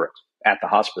though they were at the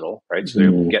hospital, right? So they're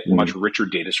able to get much richer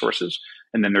data sources,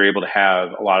 and then they're able to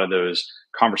have a lot of those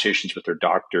conversations with their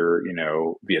doctor,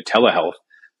 via telehealth.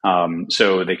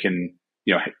 So they can,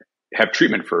 have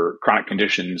treatment for chronic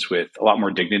conditions with a lot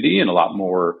more dignity and a lot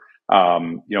more, a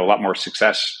lot more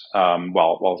success, and a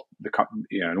lot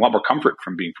more comfort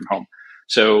from being from home.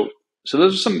 So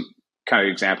those are some kind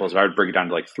of examples. I would break it down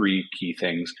to like three key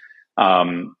things.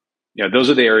 Those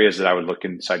are the areas that I would look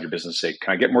inside your business and say,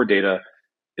 can I get more data?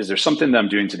 Is there something that I'm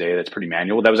doing today that's pretty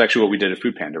manual? That was actually what we did at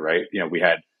FoodPanda, right? We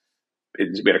had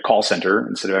a call center.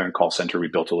 Instead of having a call center, we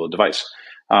built a little device.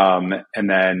 And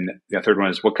then the third one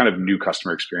is, what kind of new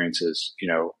customer experiences,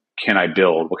 can I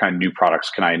build? What kind of new products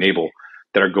can I enable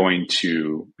that are going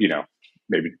to,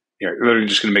 maybe, literally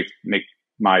just going to make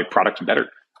my product better,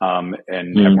 and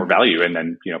have more value. And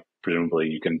then, presumably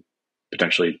you can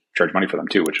potentially charge money for them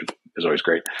too, which is always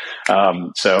great.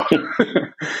 Those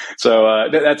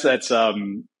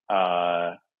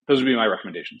would be my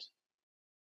recommendations.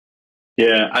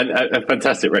 Yeah, and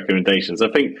fantastic recommendations. I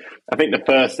think the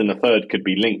first and the third could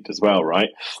be linked as well, right?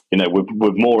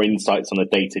 With more insights on the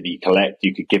data that you collect,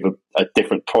 you could give a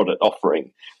different product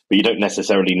offering, but you don't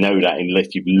necessarily know that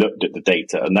unless you've looked at the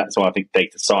data. And that's why I think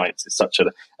data science is such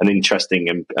an interesting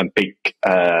and big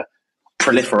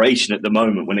proliferation at the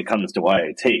moment when it comes to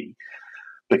IoT.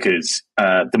 Because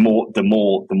the more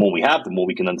we have, the more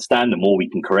we can understand, the more we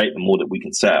can create, the more that we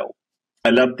can sell. I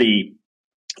love the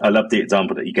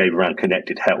example that you gave around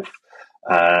connected health.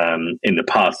 In the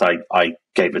past, I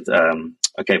gave a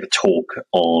talk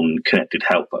on connected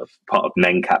health as part of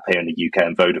NENCAP here in the UK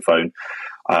and Vodafone.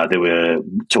 They were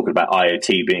talking about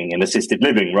IoT being an assisted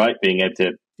living, right? Being able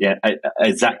to,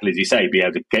 exactly as you say, be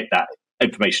able to get that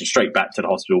information straight back to the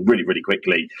hospital really, really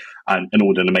quickly, and in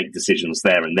order to make decisions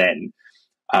there and then.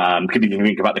 Could you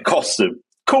think about the costs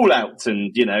call outs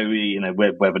and,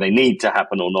 whether they need to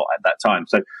happen or not at that time.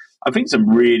 So I think some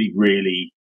really,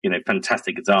 really,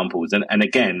 fantastic examples. And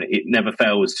again, it never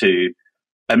fails to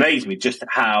amaze me just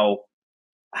how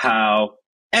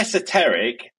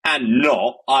esoteric and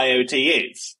not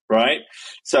IoT is, right?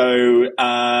 So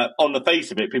on the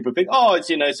face of it, people think, oh, it's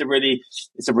a really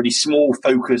small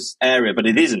focus area, but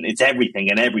it isn't. It's everything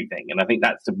and everything, and I think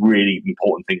that's a really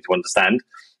important thing to understand.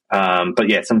 But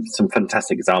yeah, some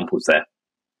fantastic examples there.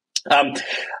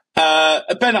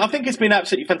 Ben, I think it's been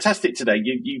absolutely fantastic today.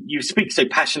 You speak so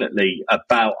passionately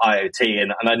about IoT,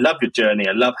 and I love your journey.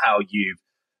 I love how you've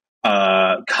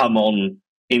come on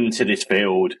into this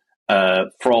field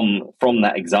from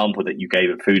that example that you gave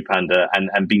at FoodPanda,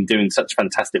 and been doing such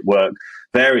fantastic work,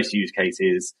 various use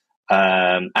cases,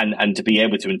 and to be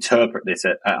able to interpret this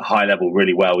at a high level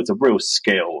really well is a real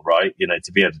skill, right?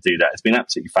 To be able to do that, it's been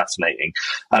absolutely fascinating.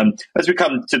 As we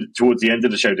come towards the end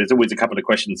of the show, there's always a couple of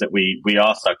questions that we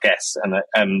ask our guests,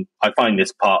 and I find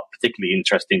this part particularly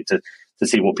interesting to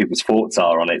see what people's thoughts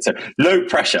are on it. So no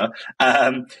pressure.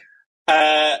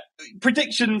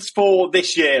 Predictions for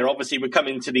this year. Obviously, we're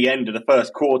coming to the end of the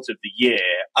first quarter of the year.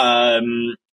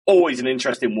 Always an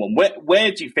interesting one.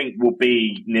 Where do you think we'll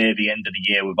be near the end of the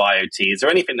year with IoT? Is there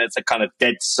anything that's a kind of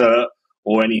dead cert,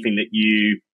 or anything that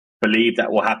you believe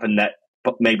that will happen that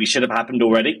maybe should have happened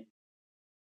already?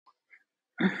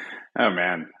 Oh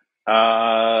man,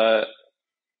 I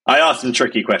ask some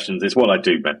tricky questions. It's what I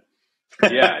do, Ben.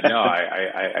 Yeah, no,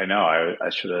 I know. I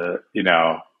should have.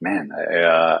 Man,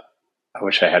 I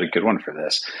wish I had a good one for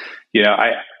this.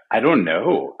 I don't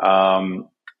know.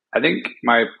 I think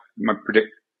my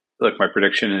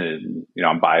prediction, and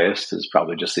I'm biased, is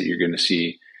probably just that you're going to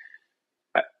see.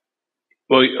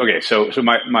 Well, okay, so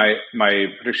my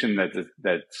prediction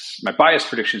that's my biased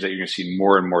prediction is that you're going to see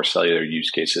more and more cellular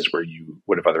use cases where you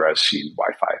would have otherwise seen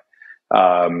Wi-Fi.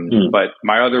 But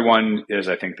my other one is,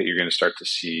 I think that you're going to start to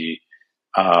see.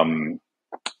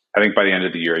 I think by the end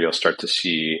of the year, you'll start to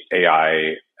see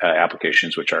AI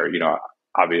applications, which are,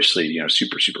 obviously,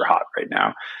 super, super hot right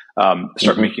now,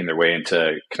 start making their way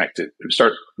into connected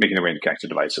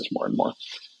devices more and more.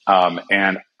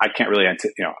 And I can't really, I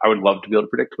would love to be able to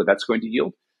predict what that's going to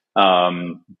yield.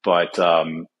 But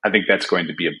I think that's going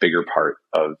to be a bigger part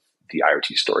of the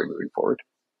IoT story moving forward.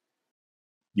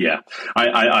 Yeah,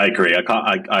 I agree. I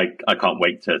can't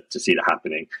wait to see that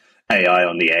happening. AI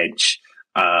on the edge,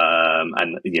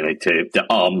 and to the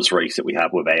arms race that we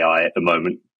have with AI at the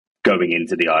moment, going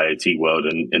into the IoT world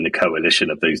and the coalition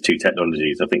of those two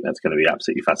technologies. I think that's going to be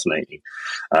absolutely fascinating.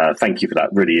 Thank you for that.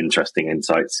 Really interesting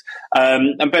insights.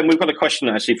 And Ben, we've got a question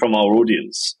actually from our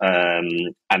audience.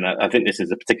 And I think this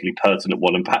is a particularly pertinent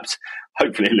one, and perhaps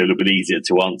hopefully a little bit easier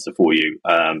to answer for you,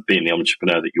 being the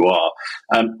entrepreneur that you are.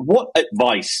 What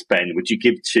advice, Ben, would you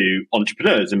give to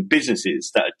entrepreneurs and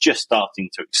businesses that are just starting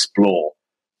to explore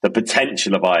the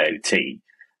potential of IoT,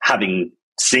 having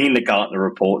seen the Gartner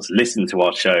reports, listened to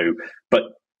our show, but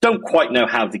don't quite know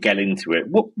how to get into it?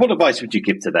 What advice would you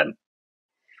give to them?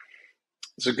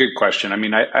 It's a good question. I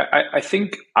mean, I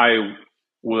think I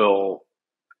will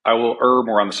err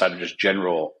more on the side of just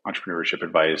general entrepreneurship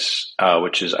advice,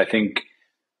 which is, I think,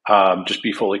 just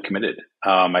be fully committed.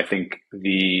 I think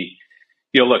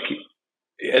look,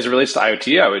 as it relates to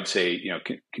IoT, I would say,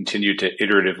 continue to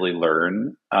iteratively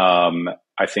learn.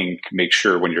 I think make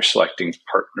sure when you're selecting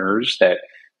partners that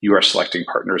you are selecting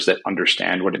partners that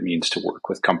understand what it means to work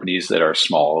with companies that are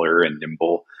smaller and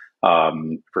nimble,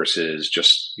 versus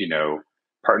just,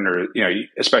 partner,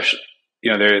 especially,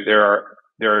 there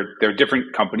are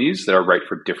different companies that are right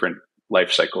for different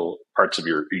life cycle parts of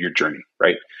your journey,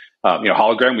 right?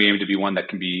 Hologram, we aim to be one that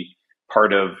can be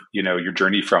part of, your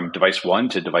journey from device 1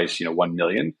 to device, 1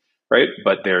 million, right?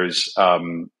 But there's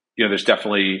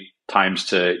definitely times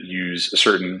to use a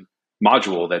certain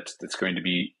module that's going to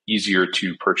be easier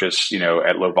to purchase,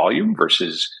 at low volume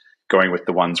versus going with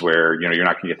the ones where, you're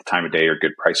not going to get the time of day or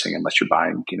good pricing unless you're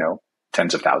buying,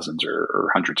 tens of thousands or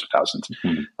hundreds of thousands.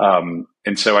 Mm-hmm.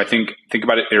 And so I think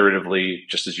about it iteratively,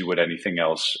 just as you would anything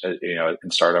else,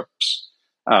 in startups.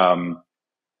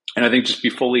 And I think just be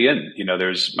fully in,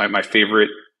 there's my favorite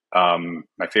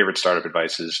startup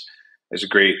advice is there's a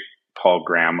great Paul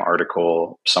Graham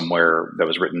article somewhere that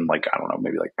was written I think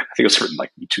it was written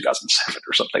in 2007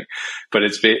 or something, but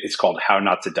it's called How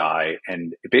Not to Die.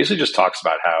 And it basically just talks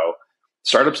about how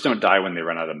startups don't die when they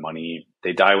run out of money.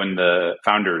 They die when the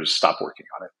founders stop working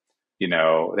on it.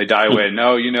 They die when,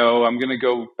 I'm going to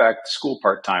go back to school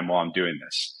part-time while I'm doing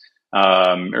this. Or,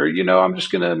 I'm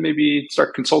just going to maybe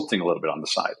start consulting a little bit on the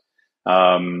side.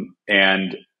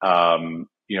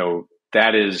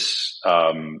 That is,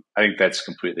 I think that's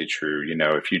completely true.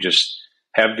 If you just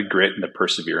have the grit and the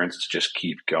perseverance to just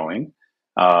keep going,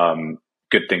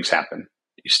 good things happen.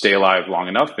 You stay alive long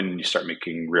enough and you start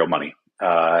making real money.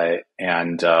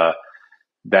 And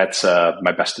that's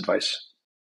my best advice.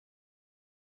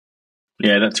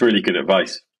 Yeah, that's really good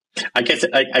advice. I guess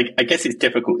it's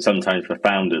difficult sometimes for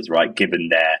founders, right? Given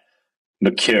their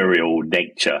mercurial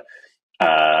nature,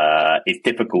 it's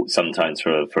difficult sometimes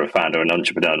for a founder, an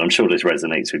entrepreneur, and I'm sure this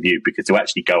resonates with you, because to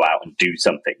actually go out and do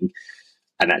something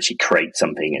and actually create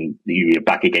something, and you're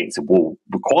back against the wall,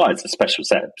 requires a special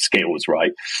set of skills,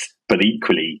 right? But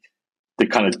equally, the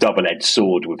kind of double-edged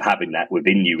sword with having that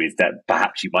within you is that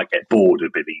perhaps you might get bored a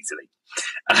bit easily.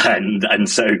 And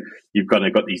so you've kind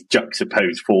of got these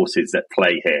juxtaposed forces that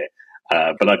play here.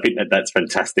 But I think that's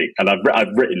fantastic. And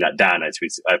I've written that down as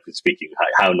I've been speaking,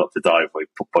 How Not to Die by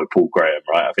Paul Graham,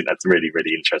 right? I think that's really,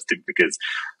 really interesting because,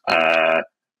 I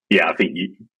think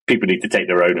people need to take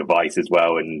their own advice as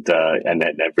well and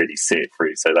then really see it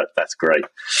through. So that's great.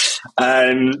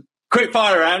 Quick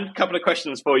fire round, couple of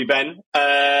questions for you, Ben.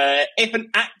 If an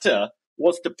actor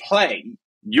was to play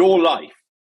your life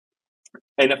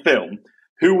in a film,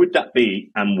 who would that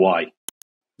be and why?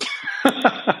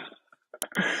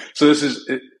 So this is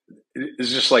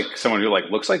just like someone who like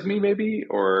looks like me, maybe,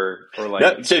 or like.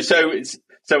 No, so this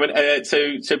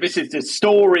is the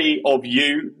story of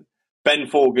you, Ben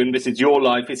Forgan. This is your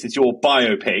life. This is your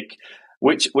biopic.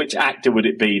 Which actor would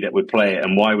it be that would play it,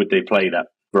 and why would they play that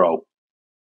role?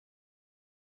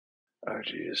 Oh,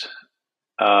 geez.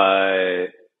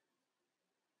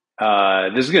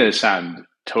 This is going to sound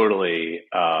totally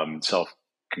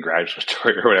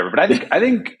self-congratulatory or whatever, but I think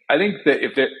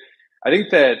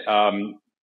that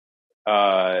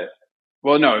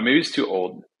well, no, maybe it's too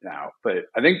old now, but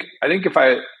I think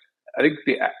Javier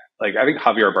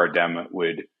Bardem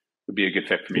would be a good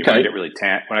fit for me. Okay. When I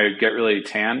get really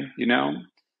tan, you know.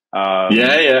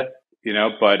 You know,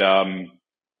 but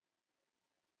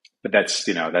that's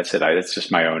it. That's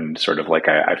just my own sort of like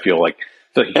I feel like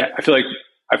I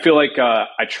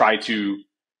try to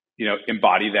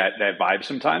embody that vibe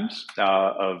sometimes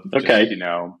of just,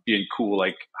 being cool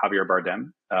like Javier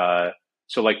Bardem.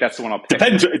 So like that's the one I'll pick.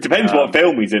 It depends what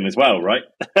film he's in as well, right?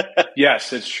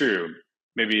 Yes, it's true.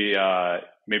 Maybe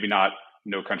not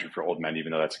No Country for Old Men,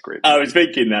 even though that's a great movie. I was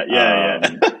thinking that. Yeah.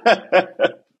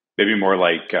 Maybe more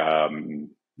like I don't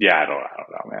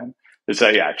know, man.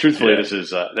 Truthfully, this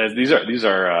is these are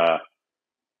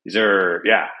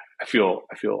I feel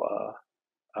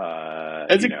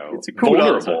it's a cool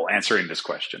vulnerable answer. Answering this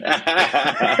question.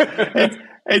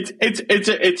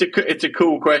 It's a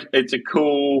cool question. It's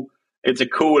a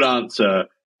cool answer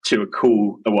to a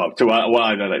cool. I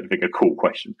don't think a cool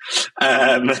question.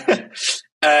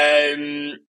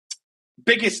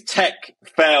 Biggest tech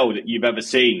fail that you've ever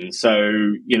seen.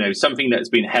 So something that's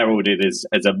been heralded as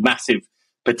a massive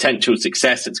potential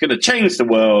success that's going to change the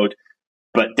world,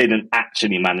 but didn't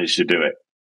actually manage to do it.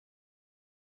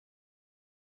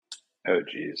 Oh,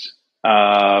 geez.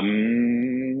 I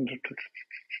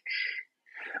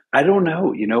don't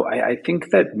know. I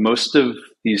think that most of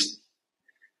these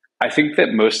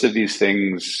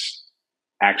things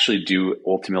actually do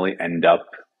ultimately end up,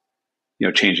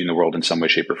 changing the world in some way,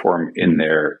 shape, or form in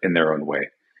their own way.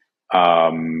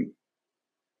 I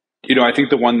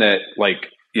think the one that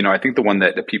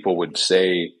that people would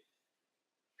say,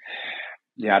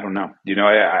 I don't know.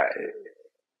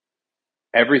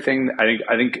 Everything. I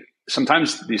think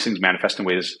sometimes these things manifest in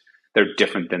ways that are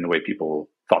different than the way people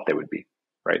thought they would be.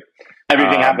 Right.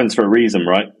 Everything happens for a reason,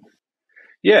 right?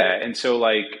 Yeah, and so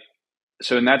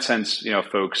in that sense,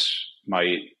 folks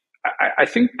might. I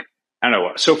think. I don't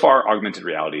know. So far, augmented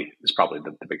reality is probably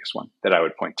the biggest one that I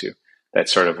would point to.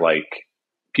 That's sort of like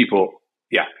people.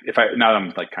 Yeah. Now I'm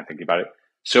like kind of thinking about it.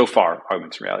 So far,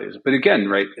 augmented reality is. But again,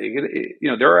 right?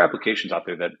 There are applications out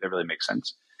there that really make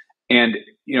sense. And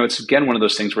it's again one of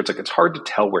those things where it's hard to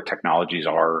tell where technologies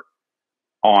are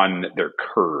on their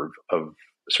curve of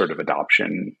sort of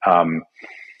adoption.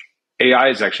 AI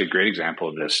is actually a great example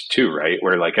of this too, right?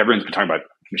 Where like everyone's been talking about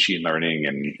machine learning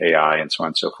and AI and so on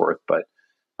and so forth, but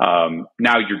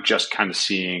now you're just kind of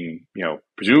seeing,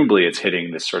 presumably it's hitting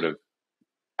this sort of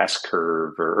S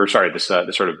curve this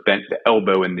sort of bent the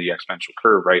elbow in the exponential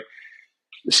curve, right?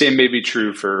 The same may be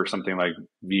true for something like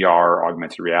VR,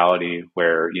 augmented reality,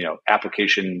 where,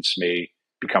 applications may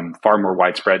become far more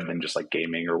widespread than just like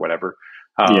gaming or whatever.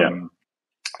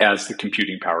 As the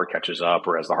computing power catches up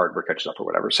or as the hardware catches up or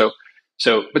whatever.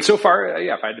 But so far,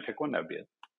 if I had to pick one, that would be it.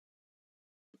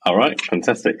 All right,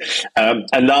 fantastic.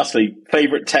 And lastly,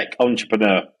 favorite tech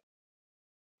entrepreneur?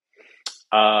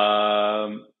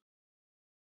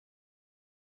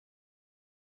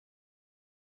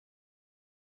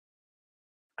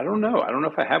 I don't know. I don't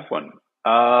know if I have one.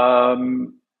 At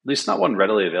least not one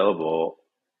readily available.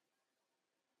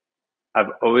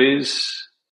 I've always.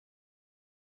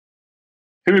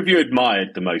 Who have you admired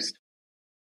the most?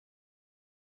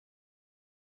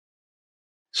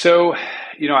 So,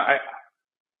 I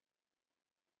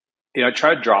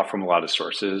try to draw from a lot of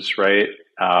sources, right?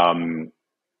 And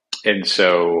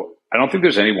so I don't think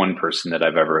there's any one person that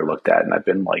I've ever looked at and I've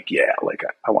been like, yeah, like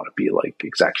I want to be like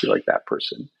exactly like that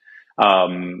person.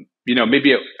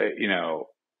 Maybe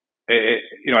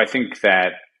I think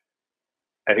that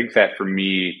for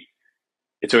me,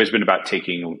 it's always been about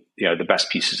taking the best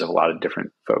pieces of a lot of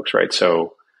different folks, right?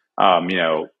 So,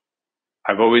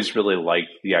 I've always really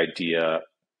liked the idea.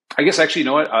 I guess actually, you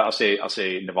know what? I'll say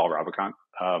Naval Ravikant.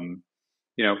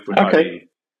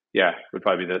 Would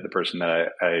probably be the person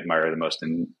that I admire the most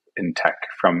in tech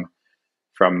from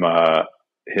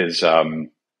his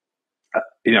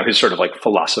his sort of like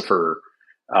philosopher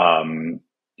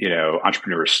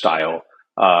entrepreneur style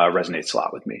resonates a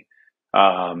lot with me.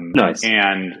 Nice.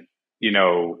 And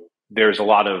there's a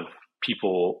lot of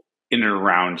people in and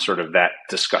around sort of that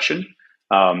discussion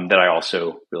that I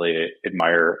also really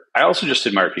admire. I also just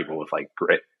admire people with like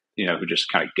grit, who just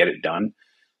kind of get it done.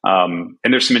 And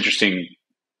there's some interesting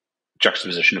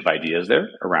juxtaposition of ideas there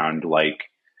around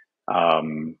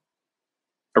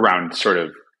around sort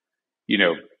of,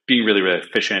 being really, really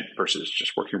efficient versus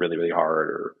just working really, really hard,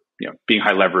 or, being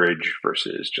high leverage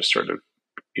versus just sort of,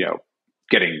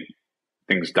 getting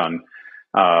things done.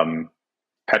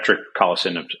 Patrick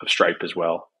Collison of Stripe as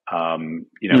well.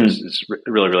 Is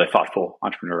really, really thoughtful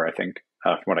entrepreneur, I think,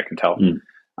 from what I can tell.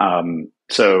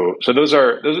 So those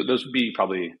would be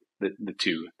probably the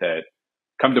two that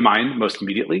come to mind most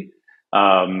immediately.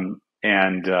 But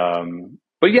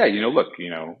yeah,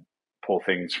 pull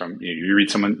things from, you read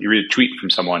a tweet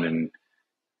from someone and,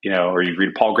 or you read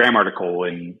a Paul Graham article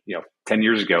and, 10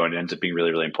 years ago, and it ends up being really,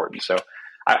 really important. So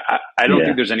I don't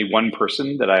think there's any one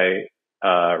person that I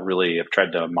really have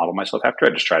tried to model myself after. I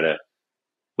just try to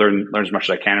learn as much as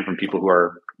I can from people who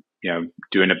are,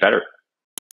 doing it better.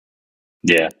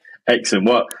 Yeah. Excellent.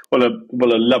 What a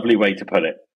lovely way to put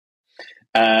it.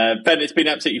 Ben, it's been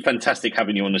absolutely fantastic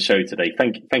having you on the show today.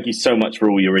 Thank you so much for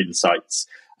all your insights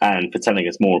and for telling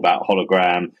us more about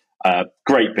Hologram.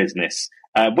 Great business.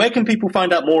 Where can people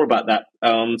find out more about that?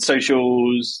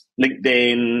 Socials,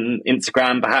 LinkedIn,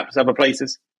 Instagram, perhaps other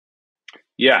places?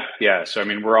 Yeah. So,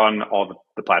 we're on all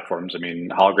the platforms.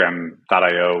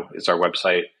 Hologram.io is our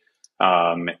website.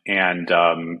 And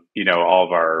all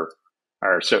of our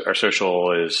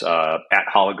social is at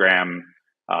Hologram.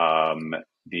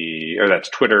 That's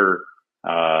Twitter,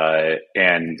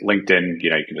 and LinkedIn. You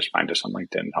can just find us on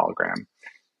LinkedIn, Hologram.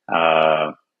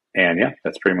 And yeah,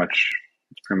 that's pretty much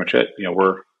it.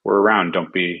 We're around.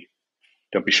 Don't be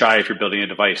shy if you're building a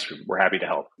device. We're happy to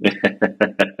help.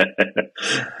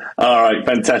 All right,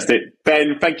 fantastic.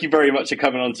 Ben, thank you very much for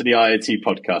coming on to the IoT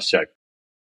Podcast show.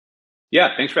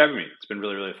 Yeah, thanks for having me. It's been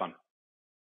really, really fun.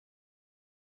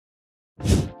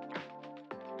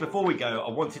 Before we go,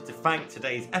 I wanted to thank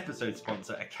today's episode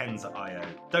sponsor, Akenza.io.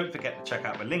 Don't forget to check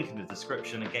out the link in the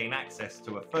description and gain access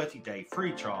to a 30-day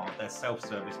free trial of their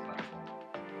self-service platform.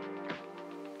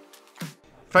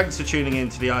 Thanks for tuning in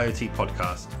to the IoT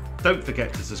Podcast. Don't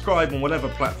forget to subscribe on whatever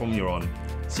platform you're on.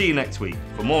 See you next week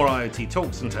for more IoT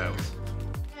talks and tales.